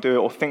like I can do it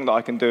or think that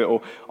I can do it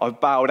or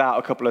I've bowed out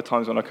a couple of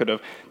times when I could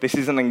have. This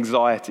is an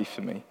anxiety for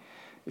me.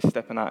 It's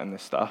stepping out in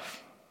this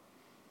stuff.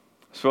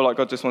 I feel like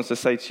God just wants to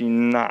say to you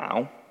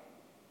now,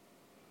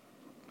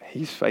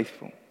 he's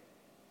faithful.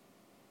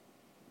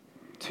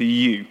 To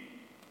you.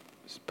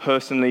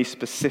 Personally,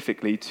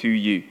 specifically to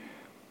you.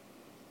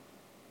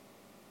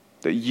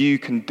 That you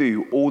can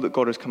do all that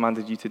God has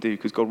commanded you to do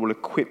because God will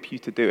equip you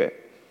to do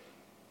it.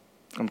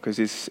 And because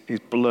his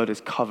blood has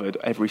covered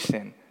every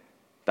sin.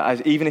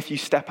 That even if you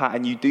step out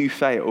and you do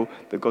fail,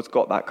 that God's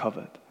got that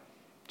covered.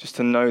 Just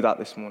to know that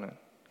this morning,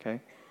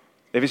 okay?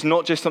 If it's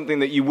not just something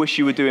that you wish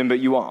you were doing but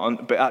you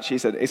aren't, but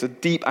actually it's a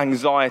deep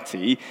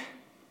anxiety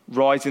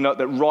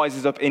that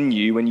rises up in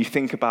you when you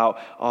think about,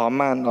 oh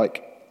man,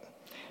 like,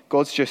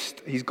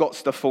 he's got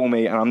stuff for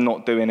me and I'm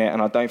not doing it and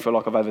I don't feel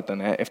like I've ever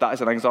done it. If that is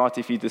an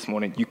anxiety for you this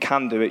morning, you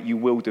can do it, you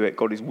will do it.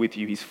 God is with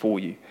you, he's for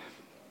you.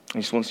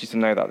 He just wants you to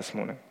know that this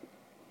morning.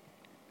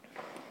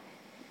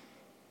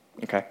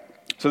 Okay,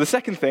 so the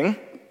second thing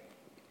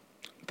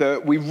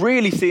that we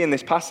really see in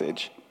this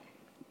passage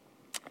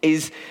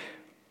is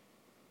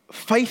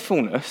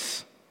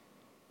faithfulness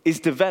is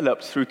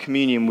developed through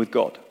communion with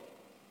God.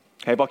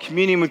 Okay, by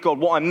communion with God,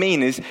 what I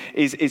mean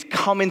is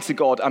coming to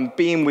God and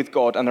being with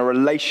God and a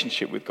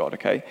relationship with God,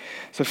 okay?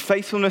 So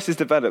faithfulness is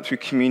developed through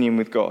communion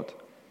with God.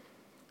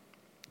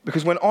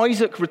 Because when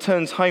Isaac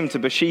returns home to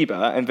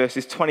Beersheba in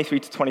verses 23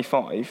 to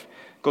 25,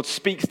 God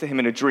speaks to him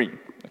in a dream,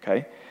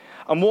 okay?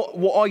 And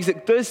what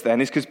Isaac does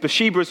then is, because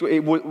Beersheba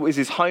is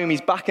his home,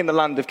 he's back in the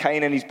land of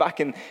Canaan, he's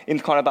back in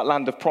kind of that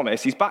land of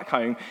promise, he's back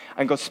home,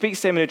 and God speaks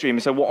to him in a dream.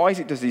 And so what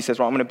Isaac does is he says,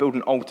 right, I'm going to build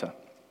an altar.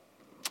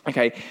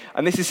 Okay,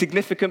 and this is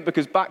significant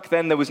because back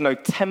then there was no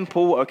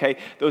temple, okay?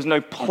 There was no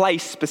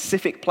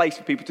specific place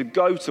for people to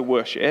go to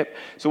worship.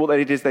 So what they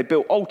did is they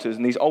built altars,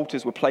 and these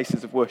altars were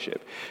places of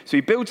worship. So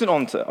he builds an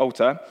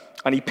altar,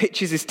 and he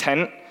pitches his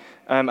tent,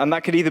 and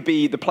that could either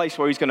be the place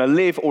where he's going to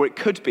live, or it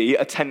could be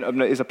a tent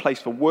that is a place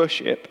for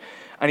worship.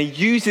 And he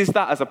uses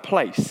that as a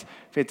place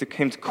for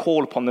him to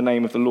call upon the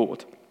name of the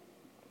Lord.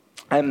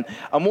 And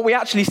what we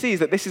actually see is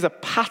that this is a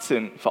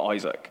pattern for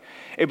Isaac.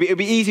 It'd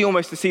be easy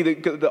almost to see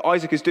that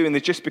Isaac is doing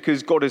this just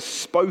because God has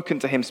spoken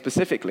to him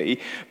specifically.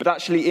 But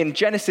actually in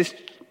Genesis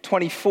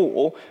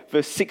 24,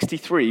 verse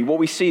 63, what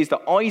we see is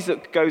that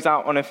Isaac goes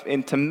out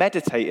to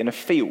meditate in a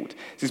field.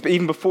 This is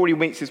even before he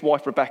meets his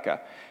wife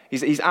Rebecca.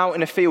 He's out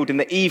in a field in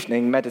the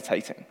evening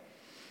meditating.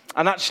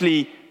 And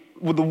actually,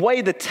 with the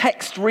way the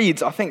text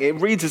reads, I think it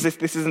reads as if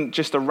this isn't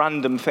just a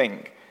random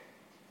thing.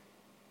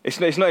 It's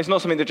not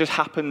something that just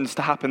happens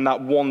to happen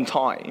that one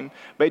time,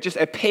 but it just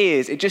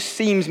appears, it just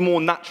seems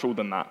more natural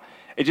than that.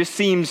 It just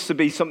seems to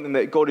be something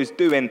that God is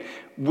doing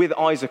with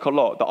Isaac a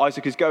lot, that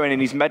Isaac is going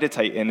and he's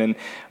meditating, and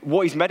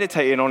what he's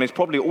meditating on is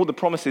probably all the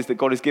promises that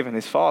God has given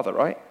his father,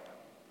 right?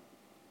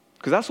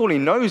 Because that's all he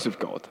knows of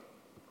God,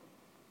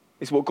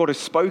 is what God has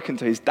spoken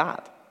to his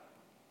dad.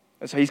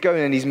 And so he's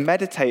going and he's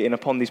meditating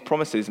upon these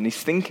promises and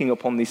he's thinking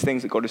upon these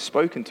things that God has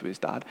spoken to his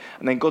dad.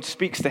 And then God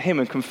speaks to him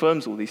and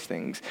confirms all these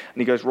things.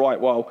 And he goes,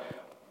 right, well,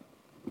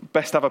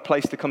 best have a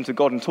place to come to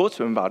God and talk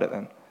to him about it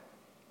then.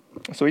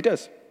 So he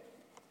does.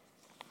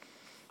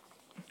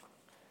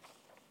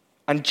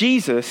 And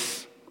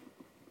Jesus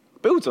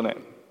builds on it.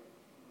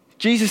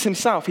 Jesus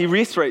himself, he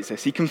reiterates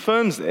this. He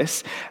confirms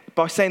this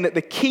by saying that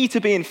the key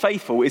to being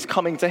faithful is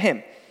coming to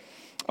him.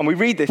 And we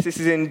read this. This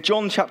is in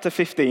John chapter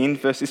 15,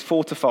 verses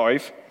 4 to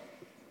 5.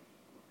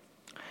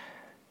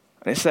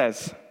 And it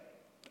says,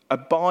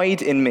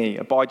 Abide in me.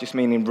 Abide just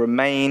meaning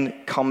remain,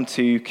 come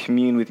to,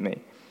 commune with me.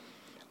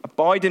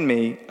 Abide in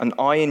me and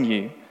I in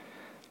you.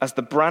 As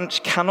the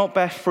branch cannot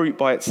bear fruit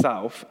by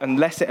itself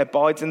unless it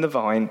abides in the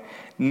vine,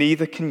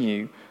 neither can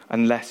you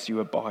unless you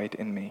abide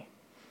in me.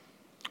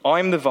 I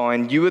am the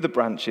vine, you are the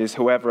branches.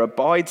 Whoever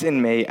abides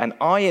in me and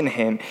I in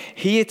him,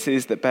 he it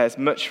is that bears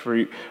much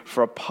fruit,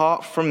 for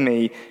apart from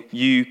me,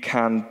 you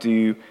can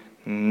do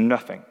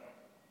nothing.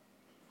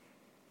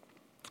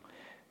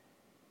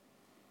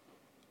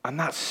 And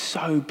that's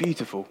so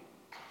beautiful.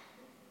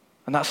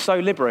 And that's so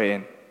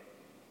liberating.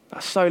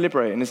 That's so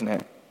liberating, isn't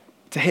it?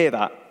 To hear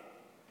that.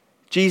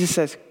 Jesus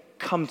says,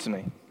 come to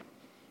me.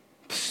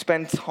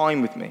 Spend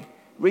time with me.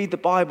 Read the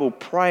Bible,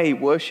 pray,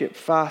 worship,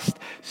 fast,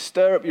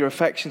 stir up your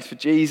affections for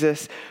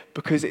Jesus,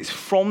 because it's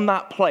from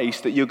that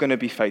place that you're going to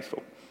be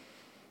faithful.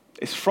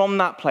 It's from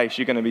that place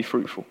you're going to be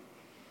fruitful.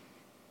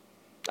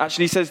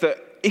 Actually, he says that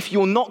if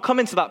you're not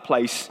coming to that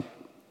place,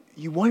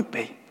 you won't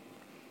be.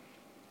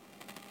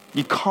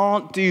 You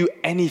can't do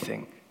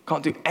anything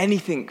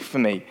for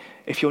me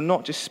if you're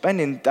not just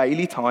spending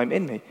daily time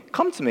in me.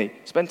 Come to me,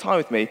 spend time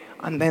with me,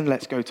 and then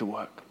let's go to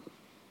work.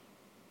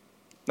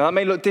 Now, that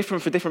may look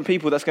different for different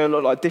people. That's going to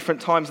look like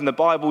different times in the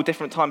Bible,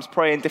 different times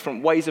praying,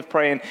 different ways of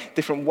praying,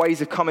 different ways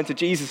of coming to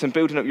Jesus and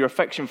building up your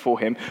affection for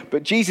him.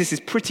 But Jesus is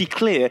pretty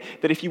clear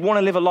that if you want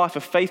to live a life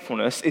of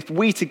faithfulness, if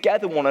we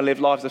together want to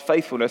live lives of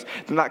faithfulness,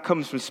 then that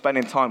comes from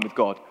spending time with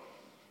God.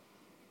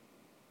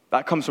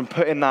 That comes from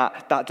putting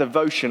that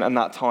devotion and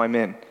that time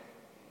in.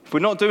 If we're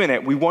not doing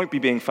it, we won't be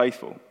being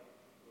faithful.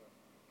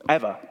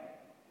 Ever.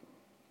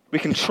 We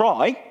can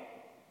try,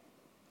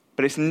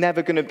 but it's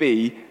never going to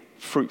be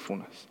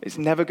fruitfulness. It's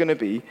never going to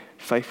be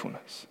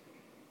faithfulness.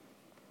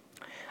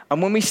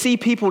 And when we see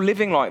people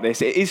living like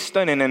this, it is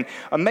stunning.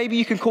 And maybe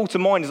you can call to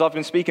mind, as I've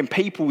been speaking,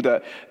 people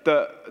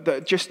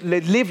that just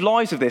live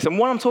lives of this. And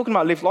when I'm talking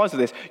about live lives of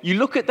this, you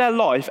look at their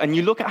life and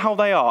you look at how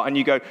they are and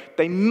you go,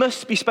 they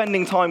must be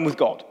spending time with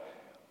God.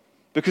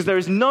 Because there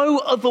is no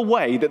other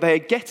way that they are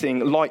getting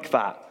like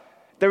that.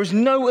 There is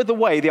no other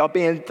way they are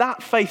being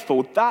that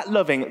faithful, that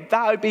loving,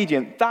 that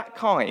obedient, that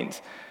kind.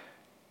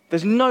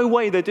 There's no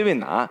way they're doing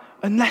that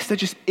unless they're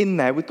just in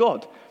there with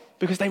God.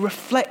 Because they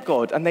reflect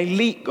God and they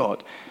lead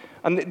God.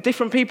 And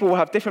different people will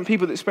have different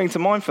people that spring to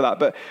mind for that.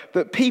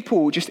 But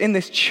people just in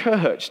this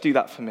church do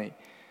that for me.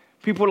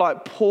 People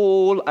like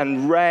Paul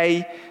and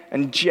Ray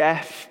and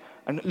Jeff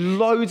and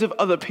loads of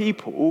other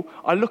people,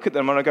 I look at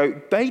them and I go,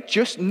 they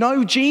just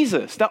know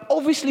Jesus. They're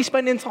obviously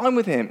spending time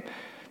with him.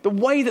 The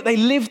way that they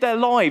live their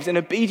lives in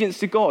obedience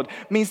to God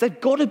means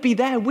they've got to be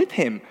there with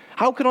him.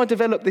 How can I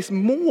develop this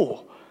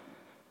more?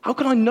 How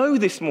can I know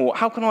this more?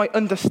 How can I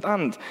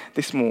understand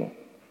this more?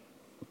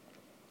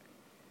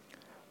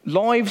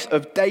 Lives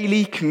of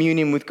daily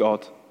communion with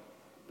God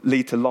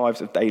lead to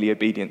lives of daily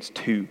obedience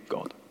to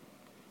God.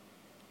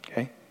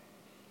 Okay?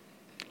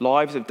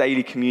 Lives of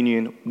daily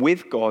communion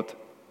with God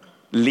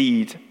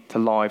lead to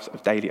lives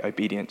of daily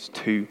obedience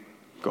to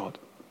God.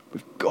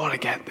 We've got to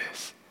get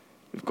this.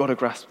 We've got to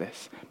grasp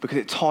this because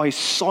it ties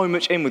so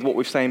much in with what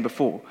we've saying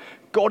before.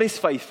 God is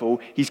faithful.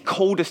 He's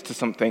called us to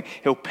something.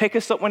 He'll pick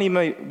us up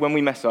when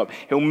we mess up.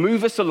 He'll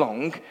move us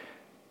along.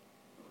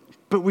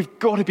 But we've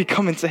got to be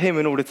coming to him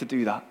in order to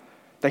do that.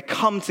 They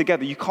come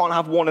together. You can't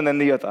have one and then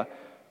the other.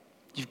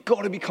 You've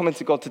got to be coming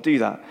to God to do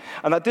that.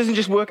 And that doesn't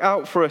just work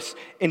out for us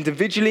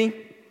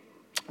individually,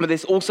 but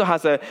this also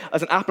has an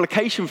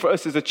application for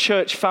us as a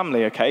church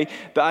family, okay?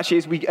 That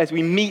actually as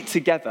we meet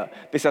together,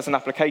 this has an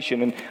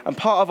application. And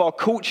part of our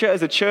culture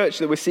as a church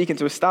that we're seeking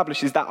to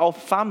establish is that our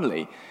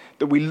family,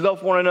 that we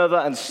love one another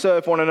and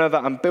serve one another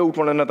and build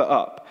one another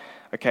up,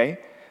 okay?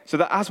 So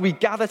that as we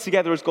gather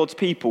together as God's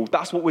people,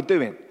 that's what we're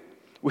doing.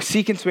 We're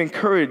seeking to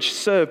encourage,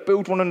 serve,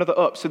 build one another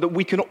up so that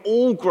we can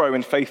all grow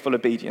in faithful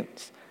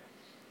obedience.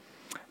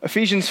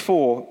 Ephesians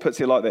 4 puts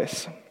it like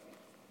this: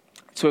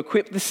 to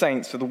equip the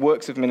saints for the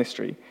works of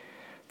ministry,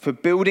 for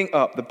building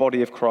up the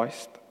body of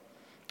Christ,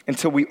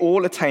 until we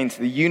all attain to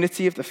the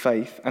unity of the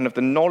faith and of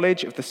the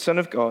knowledge of the Son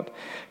of God,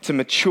 to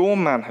mature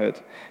manhood,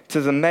 to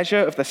the measure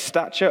of the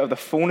stature of the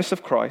fullness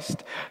of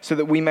Christ, so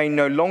that we may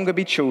no longer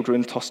be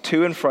children tossed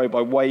to and fro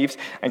by waves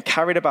and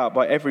carried about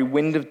by every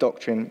wind of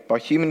doctrine, by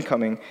human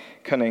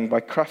cunning, by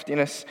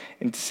craftiness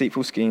in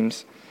deceitful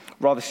schemes.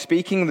 Rather,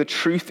 speaking the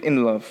truth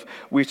in love,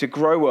 we are to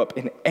grow up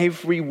in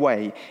every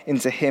way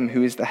into him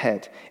who is the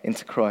head,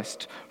 into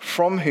Christ,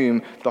 from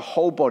whom the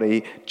whole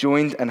body,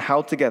 joined and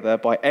held together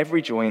by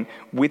every joint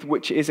with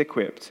which it is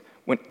equipped,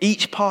 when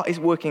each part is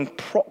working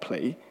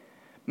properly,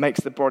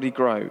 makes the body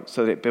grow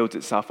so that it builds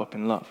itself up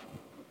in love.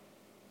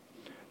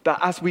 That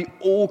as we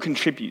all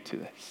contribute to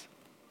this,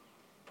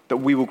 that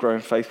we will grow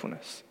in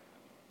faithfulness.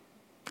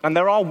 And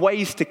there are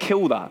ways to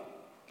kill that,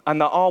 and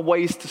there are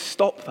ways to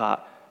stop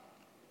that.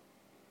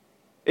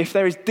 If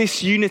there is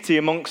disunity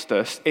amongst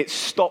us, it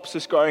stops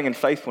us growing in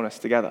faithfulness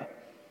together.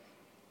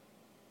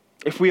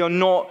 If we are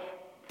not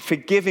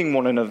forgiving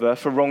one another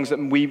for wrongs that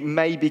we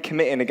may be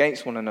committing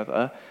against one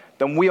another,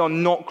 then we are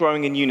not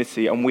growing in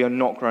unity and we are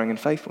not growing in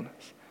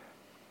faithfulness.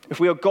 if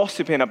we are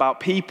gossiping about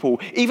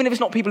people, even if it's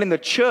not people in the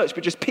church,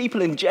 but just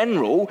people in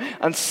general,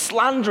 and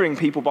slandering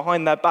people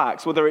behind their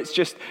backs, whether it's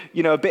just,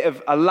 a bit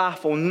of a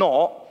laugh or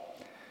not,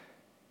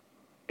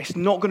 it's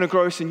not going to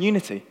grow us in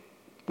unity.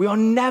 We are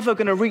never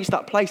going to reach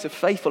that place of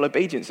faithful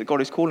obedience that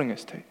God is calling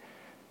us to.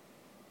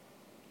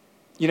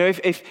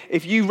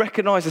 If you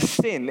recognize a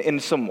sin in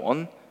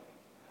someone,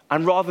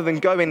 and rather than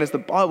going, as the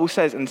Bible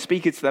says, and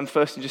speaking to them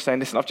first and just saying,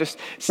 listen, I've just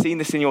seen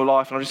this in your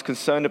life and I'm just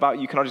concerned about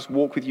you. Can I just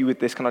walk with you with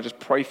this? Can I just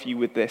pray for you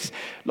with this?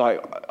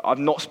 Like, I've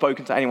not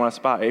spoken to anyone else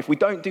about it. If we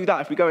don't do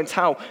that, if we go and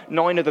tell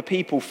 9 other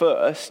people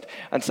first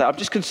and say, I'm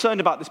just concerned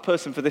about this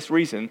person for this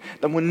reason,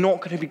 then we're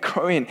not going to be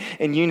growing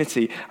in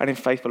unity and in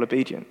faithful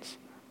obedience.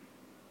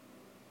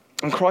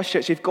 And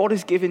Christchurch, if God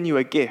has given you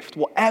a gift,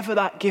 whatever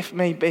that gift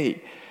may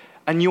be,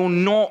 and you're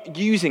not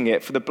using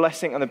it for the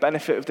blessing and the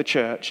benefit of the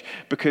church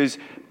because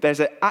there's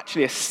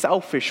actually a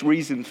selfish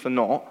reason for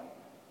not,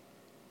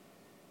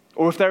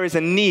 or if there is a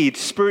need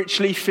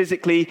spiritually,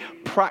 physically,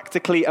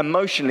 practically,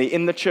 emotionally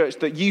in the church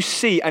that you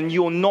see and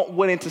you're not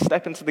willing to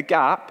step into the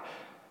gap,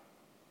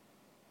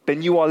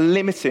 then you are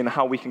limiting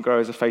how we can grow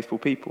as a faithful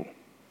people.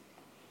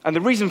 And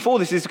the reason for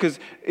this is because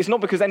it's not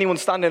because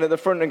anyone's standing at the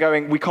front and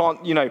going, we can't,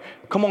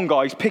 come on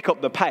guys, pick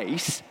up the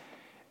pace.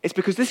 It's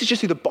because this is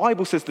just who the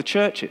Bible says the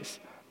church is.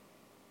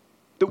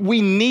 That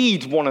we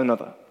need one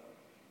another.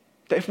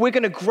 That if we're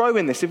going to grow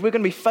in this, if we're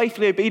going to be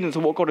faithfully obedient to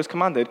what God has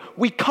commanded,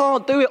 we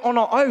can't do it on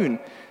our own.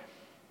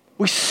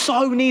 We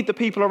so need the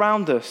people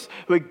around us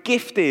who are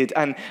gifted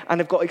and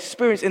have got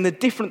experience in the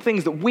different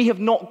things that we have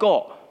not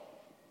got,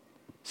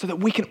 so that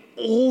we can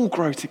all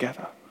grow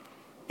together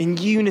in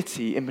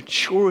unity, in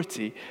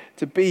maturity,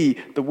 to be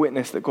the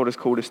witness that God has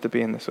called us to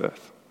be in this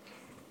earth.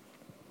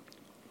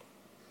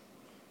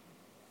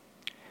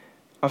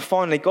 And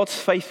finally, God's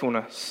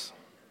faithfulness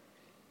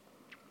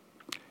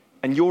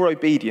and your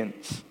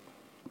obedience,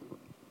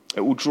 it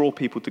will draw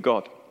people to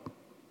God.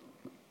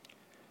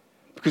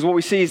 Because what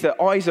we see is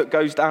that Isaac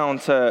goes down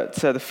to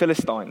the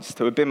Philistines,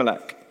 to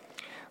Abimelech.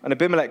 And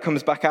Abimelech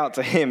comes back out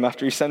to him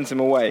after he sends him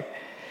away.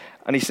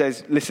 And he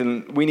says,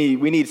 listen, we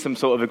need some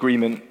sort of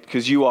agreement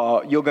because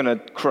you're going to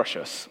crush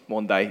us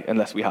one day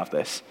unless we have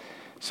this.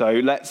 So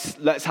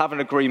let's have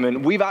an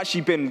agreement. We've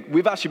actually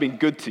been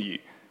good to you.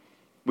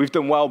 We've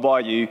done well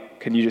by you.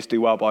 Can you just do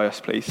well by us,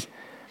 please?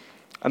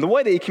 And the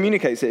way that he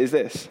communicates it is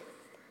this.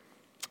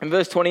 In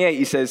verse 28,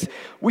 he says,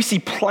 we see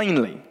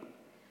plainly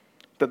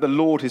that the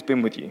Lord has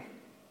been with you.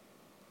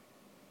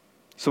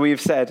 So we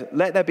have said,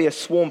 let there be a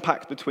sworn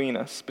pact between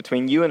us,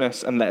 between you and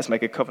us, and let us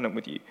make a covenant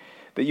with you,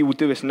 that you will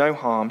do us no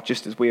harm,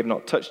 just as we have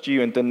not touched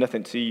you and done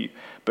nothing to you,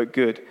 but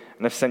good,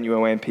 and have sent you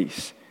away in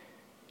peace.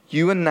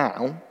 You are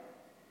now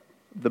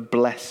the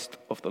blessed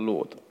of the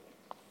Lord.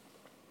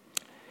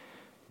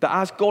 That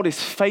as God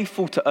is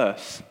faithful to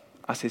us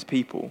as his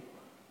people,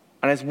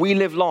 and as we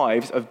live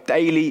lives of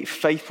daily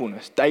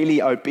faithfulness,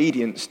 daily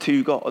obedience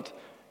to God,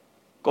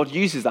 God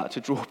uses that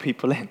to draw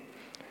people in.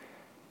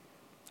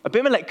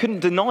 Abimelech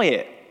couldn't deny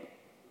it.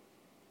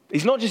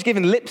 He's not just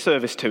giving lip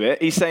service to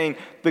it. He's saying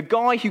the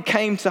guy who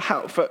came to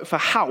help for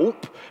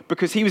help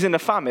because he was in a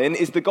famine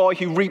is the guy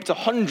who reaped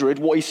 100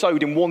 what he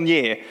sowed in 1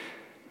 year.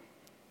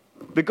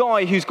 The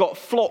guy who's got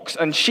flocks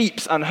and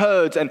sheep and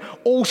herds and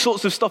all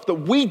sorts of stuff that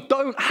we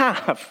don't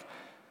have.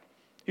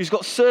 Who's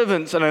got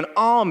servants and an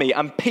army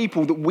and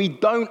people that we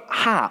don't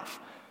have.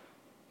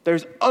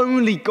 There's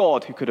only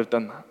God who could have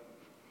done that.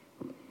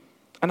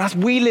 And as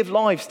we live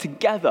lives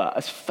together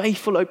as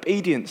faithful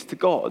obedience to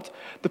God,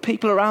 the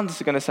people around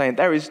us are going to say,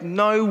 there is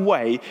no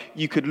way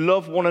you could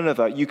love one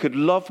another, you could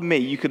love me,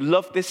 you could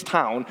love this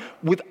town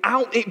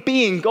without it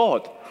being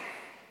God.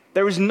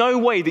 There is no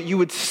way that you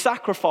would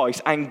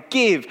sacrifice and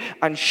give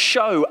and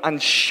show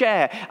and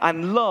share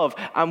and love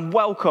and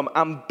welcome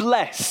and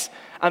bless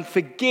and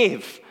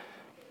forgive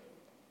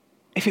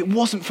if it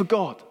wasn't for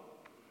God.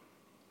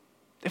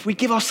 If we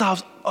give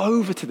ourselves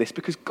over to this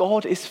because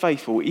God is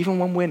faithful even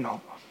when we're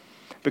not.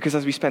 Because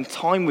as we spend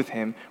time with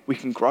him, we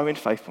can grow in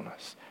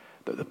faithfulness.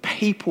 That the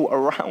people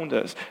around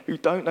us who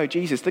don't know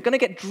Jesus, they're going to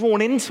get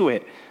drawn into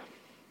it.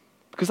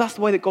 Because that's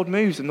the way that God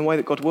moves and the way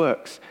that God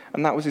works.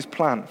 And that was his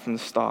plan from the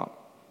start.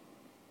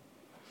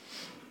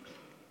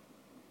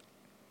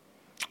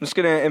 I'm just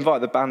going to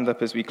invite the band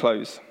up as we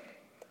close.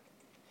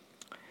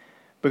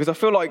 Because I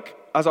feel like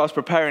as I was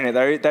preparing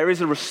it, there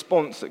is a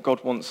response that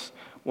God wants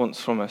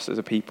from us as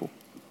a people.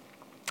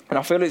 And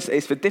I feel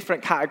it's for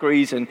different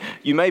categories, and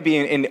you may be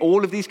in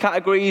all of these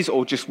categories,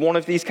 or just one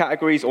of these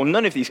categories, or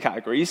none of these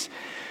categories.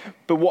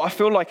 But what I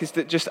feel like is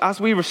that just as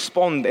we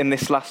respond in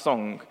this last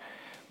song,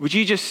 would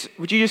you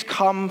just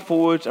come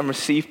forward and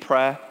receive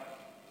prayer?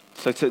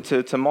 So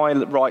to my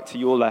right, to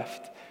your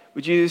left,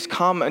 would you just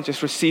come and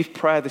just receive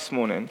prayer this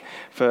morning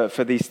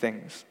for these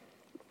things?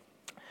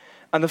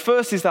 And the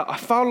first is that I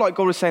felt like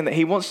God was saying that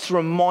he wants to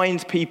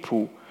remind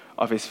people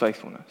of his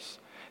faithfulness.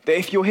 That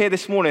if you're here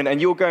this morning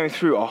and you're going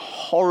through a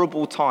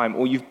horrible time,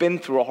 or you've been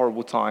through a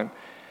horrible time,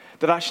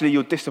 that actually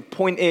you're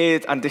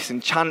disappointed and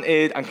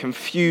disenchanted and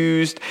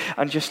confused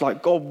and just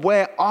like, God,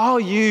 where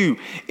are you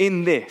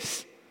in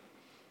this?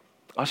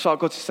 I just felt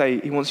God to say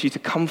he wants you to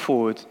come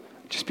forward,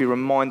 just be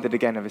reminded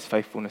again of his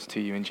faithfulness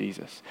to you in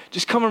Jesus.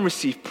 Just come and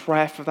receive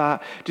prayer for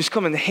that. Just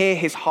come and hear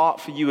his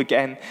heart for you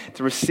again,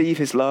 to receive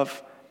his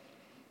love.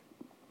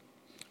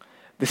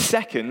 The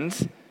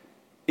second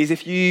is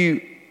if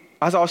you,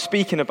 as I was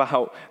speaking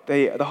about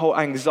the whole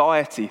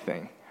anxiety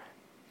thing,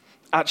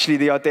 actually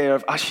the idea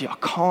of, I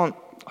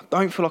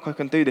don't feel like I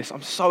can do this.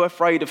 I'm so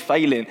afraid of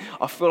failing.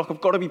 I feel like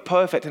I've got to be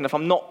perfect, and if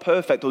I'm not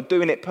perfect or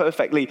doing it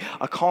perfectly,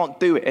 I can't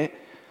do it.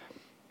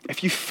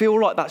 If you feel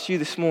like that's you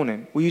this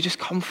morning, will you just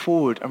come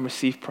forward and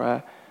receive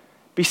prayer?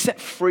 Be set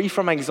free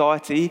from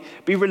anxiety.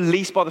 Be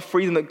released by the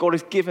freedom that God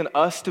has given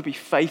us to be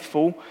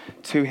faithful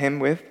to him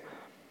with.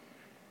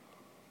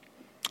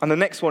 And the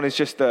next one is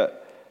just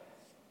that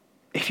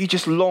if you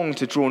just long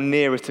to draw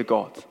nearer to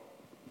God,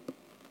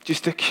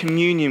 just to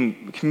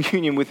communion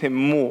with him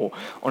more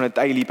on a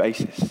daily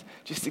basis,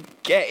 just to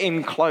get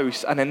in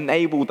close and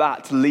enable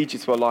that to lead you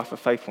to a life of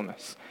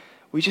faithfulness,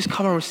 will you just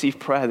come and receive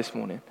prayer this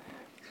morning?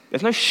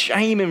 There's no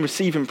shame in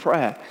receiving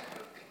prayer.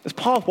 It's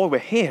part of why we're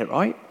here,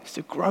 right? It's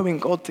to grow in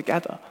God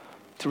together,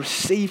 to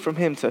receive from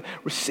him, to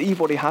receive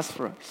what he has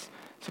for us.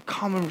 So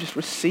come and just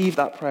receive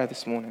that prayer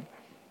this morning.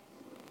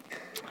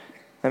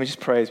 Let me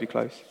just pray as we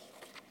close.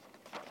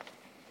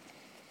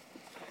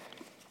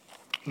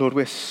 Lord,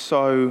 we're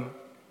so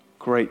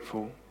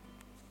grateful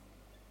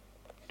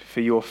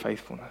for your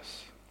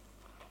faithfulness.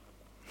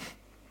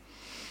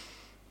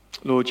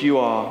 Lord, you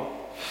are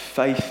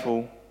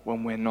faithful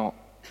when we're not.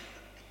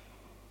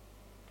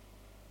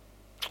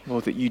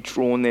 Lord, that you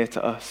draw near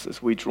to us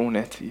as we draw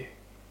near to you.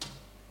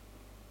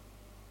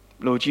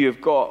 Lord, you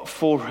have got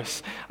for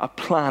us a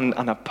plan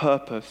and a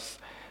purpose,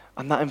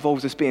 and that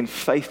involves us being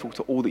faithful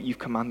to all that you've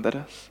commanded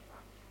us,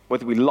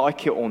 whether we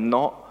like it or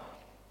not,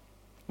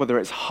 whether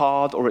it's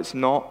hard or it's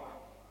not.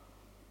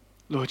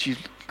 Lord,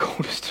 you've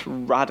called us to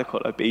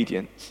radical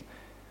obedience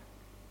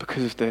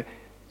because of the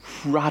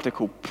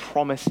radical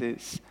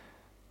promises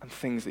and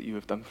things that you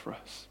have done for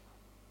us.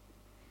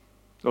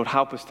 Lord,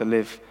 help us to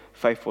live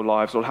faithful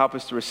lives. Lord, help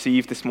us to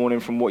receive this morning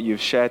from what you've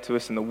shared to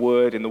us in the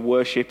word, in the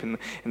worship, and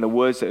in the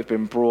words that have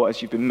been brought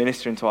as you've been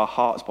ministering to our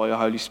hearts by your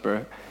Holy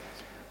Spirit.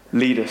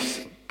 Lead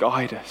us,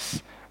 guide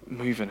us,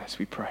 move in us,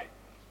 we pray.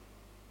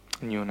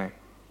 In your name,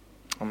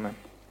 amen.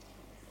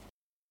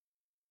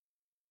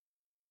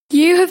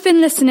 You have been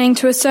listening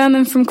to a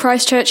sermon from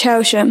Christ Church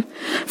Hailsham.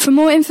 For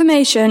more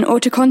information or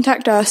to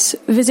contact us,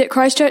 visit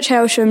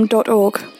christchurchailsham.org.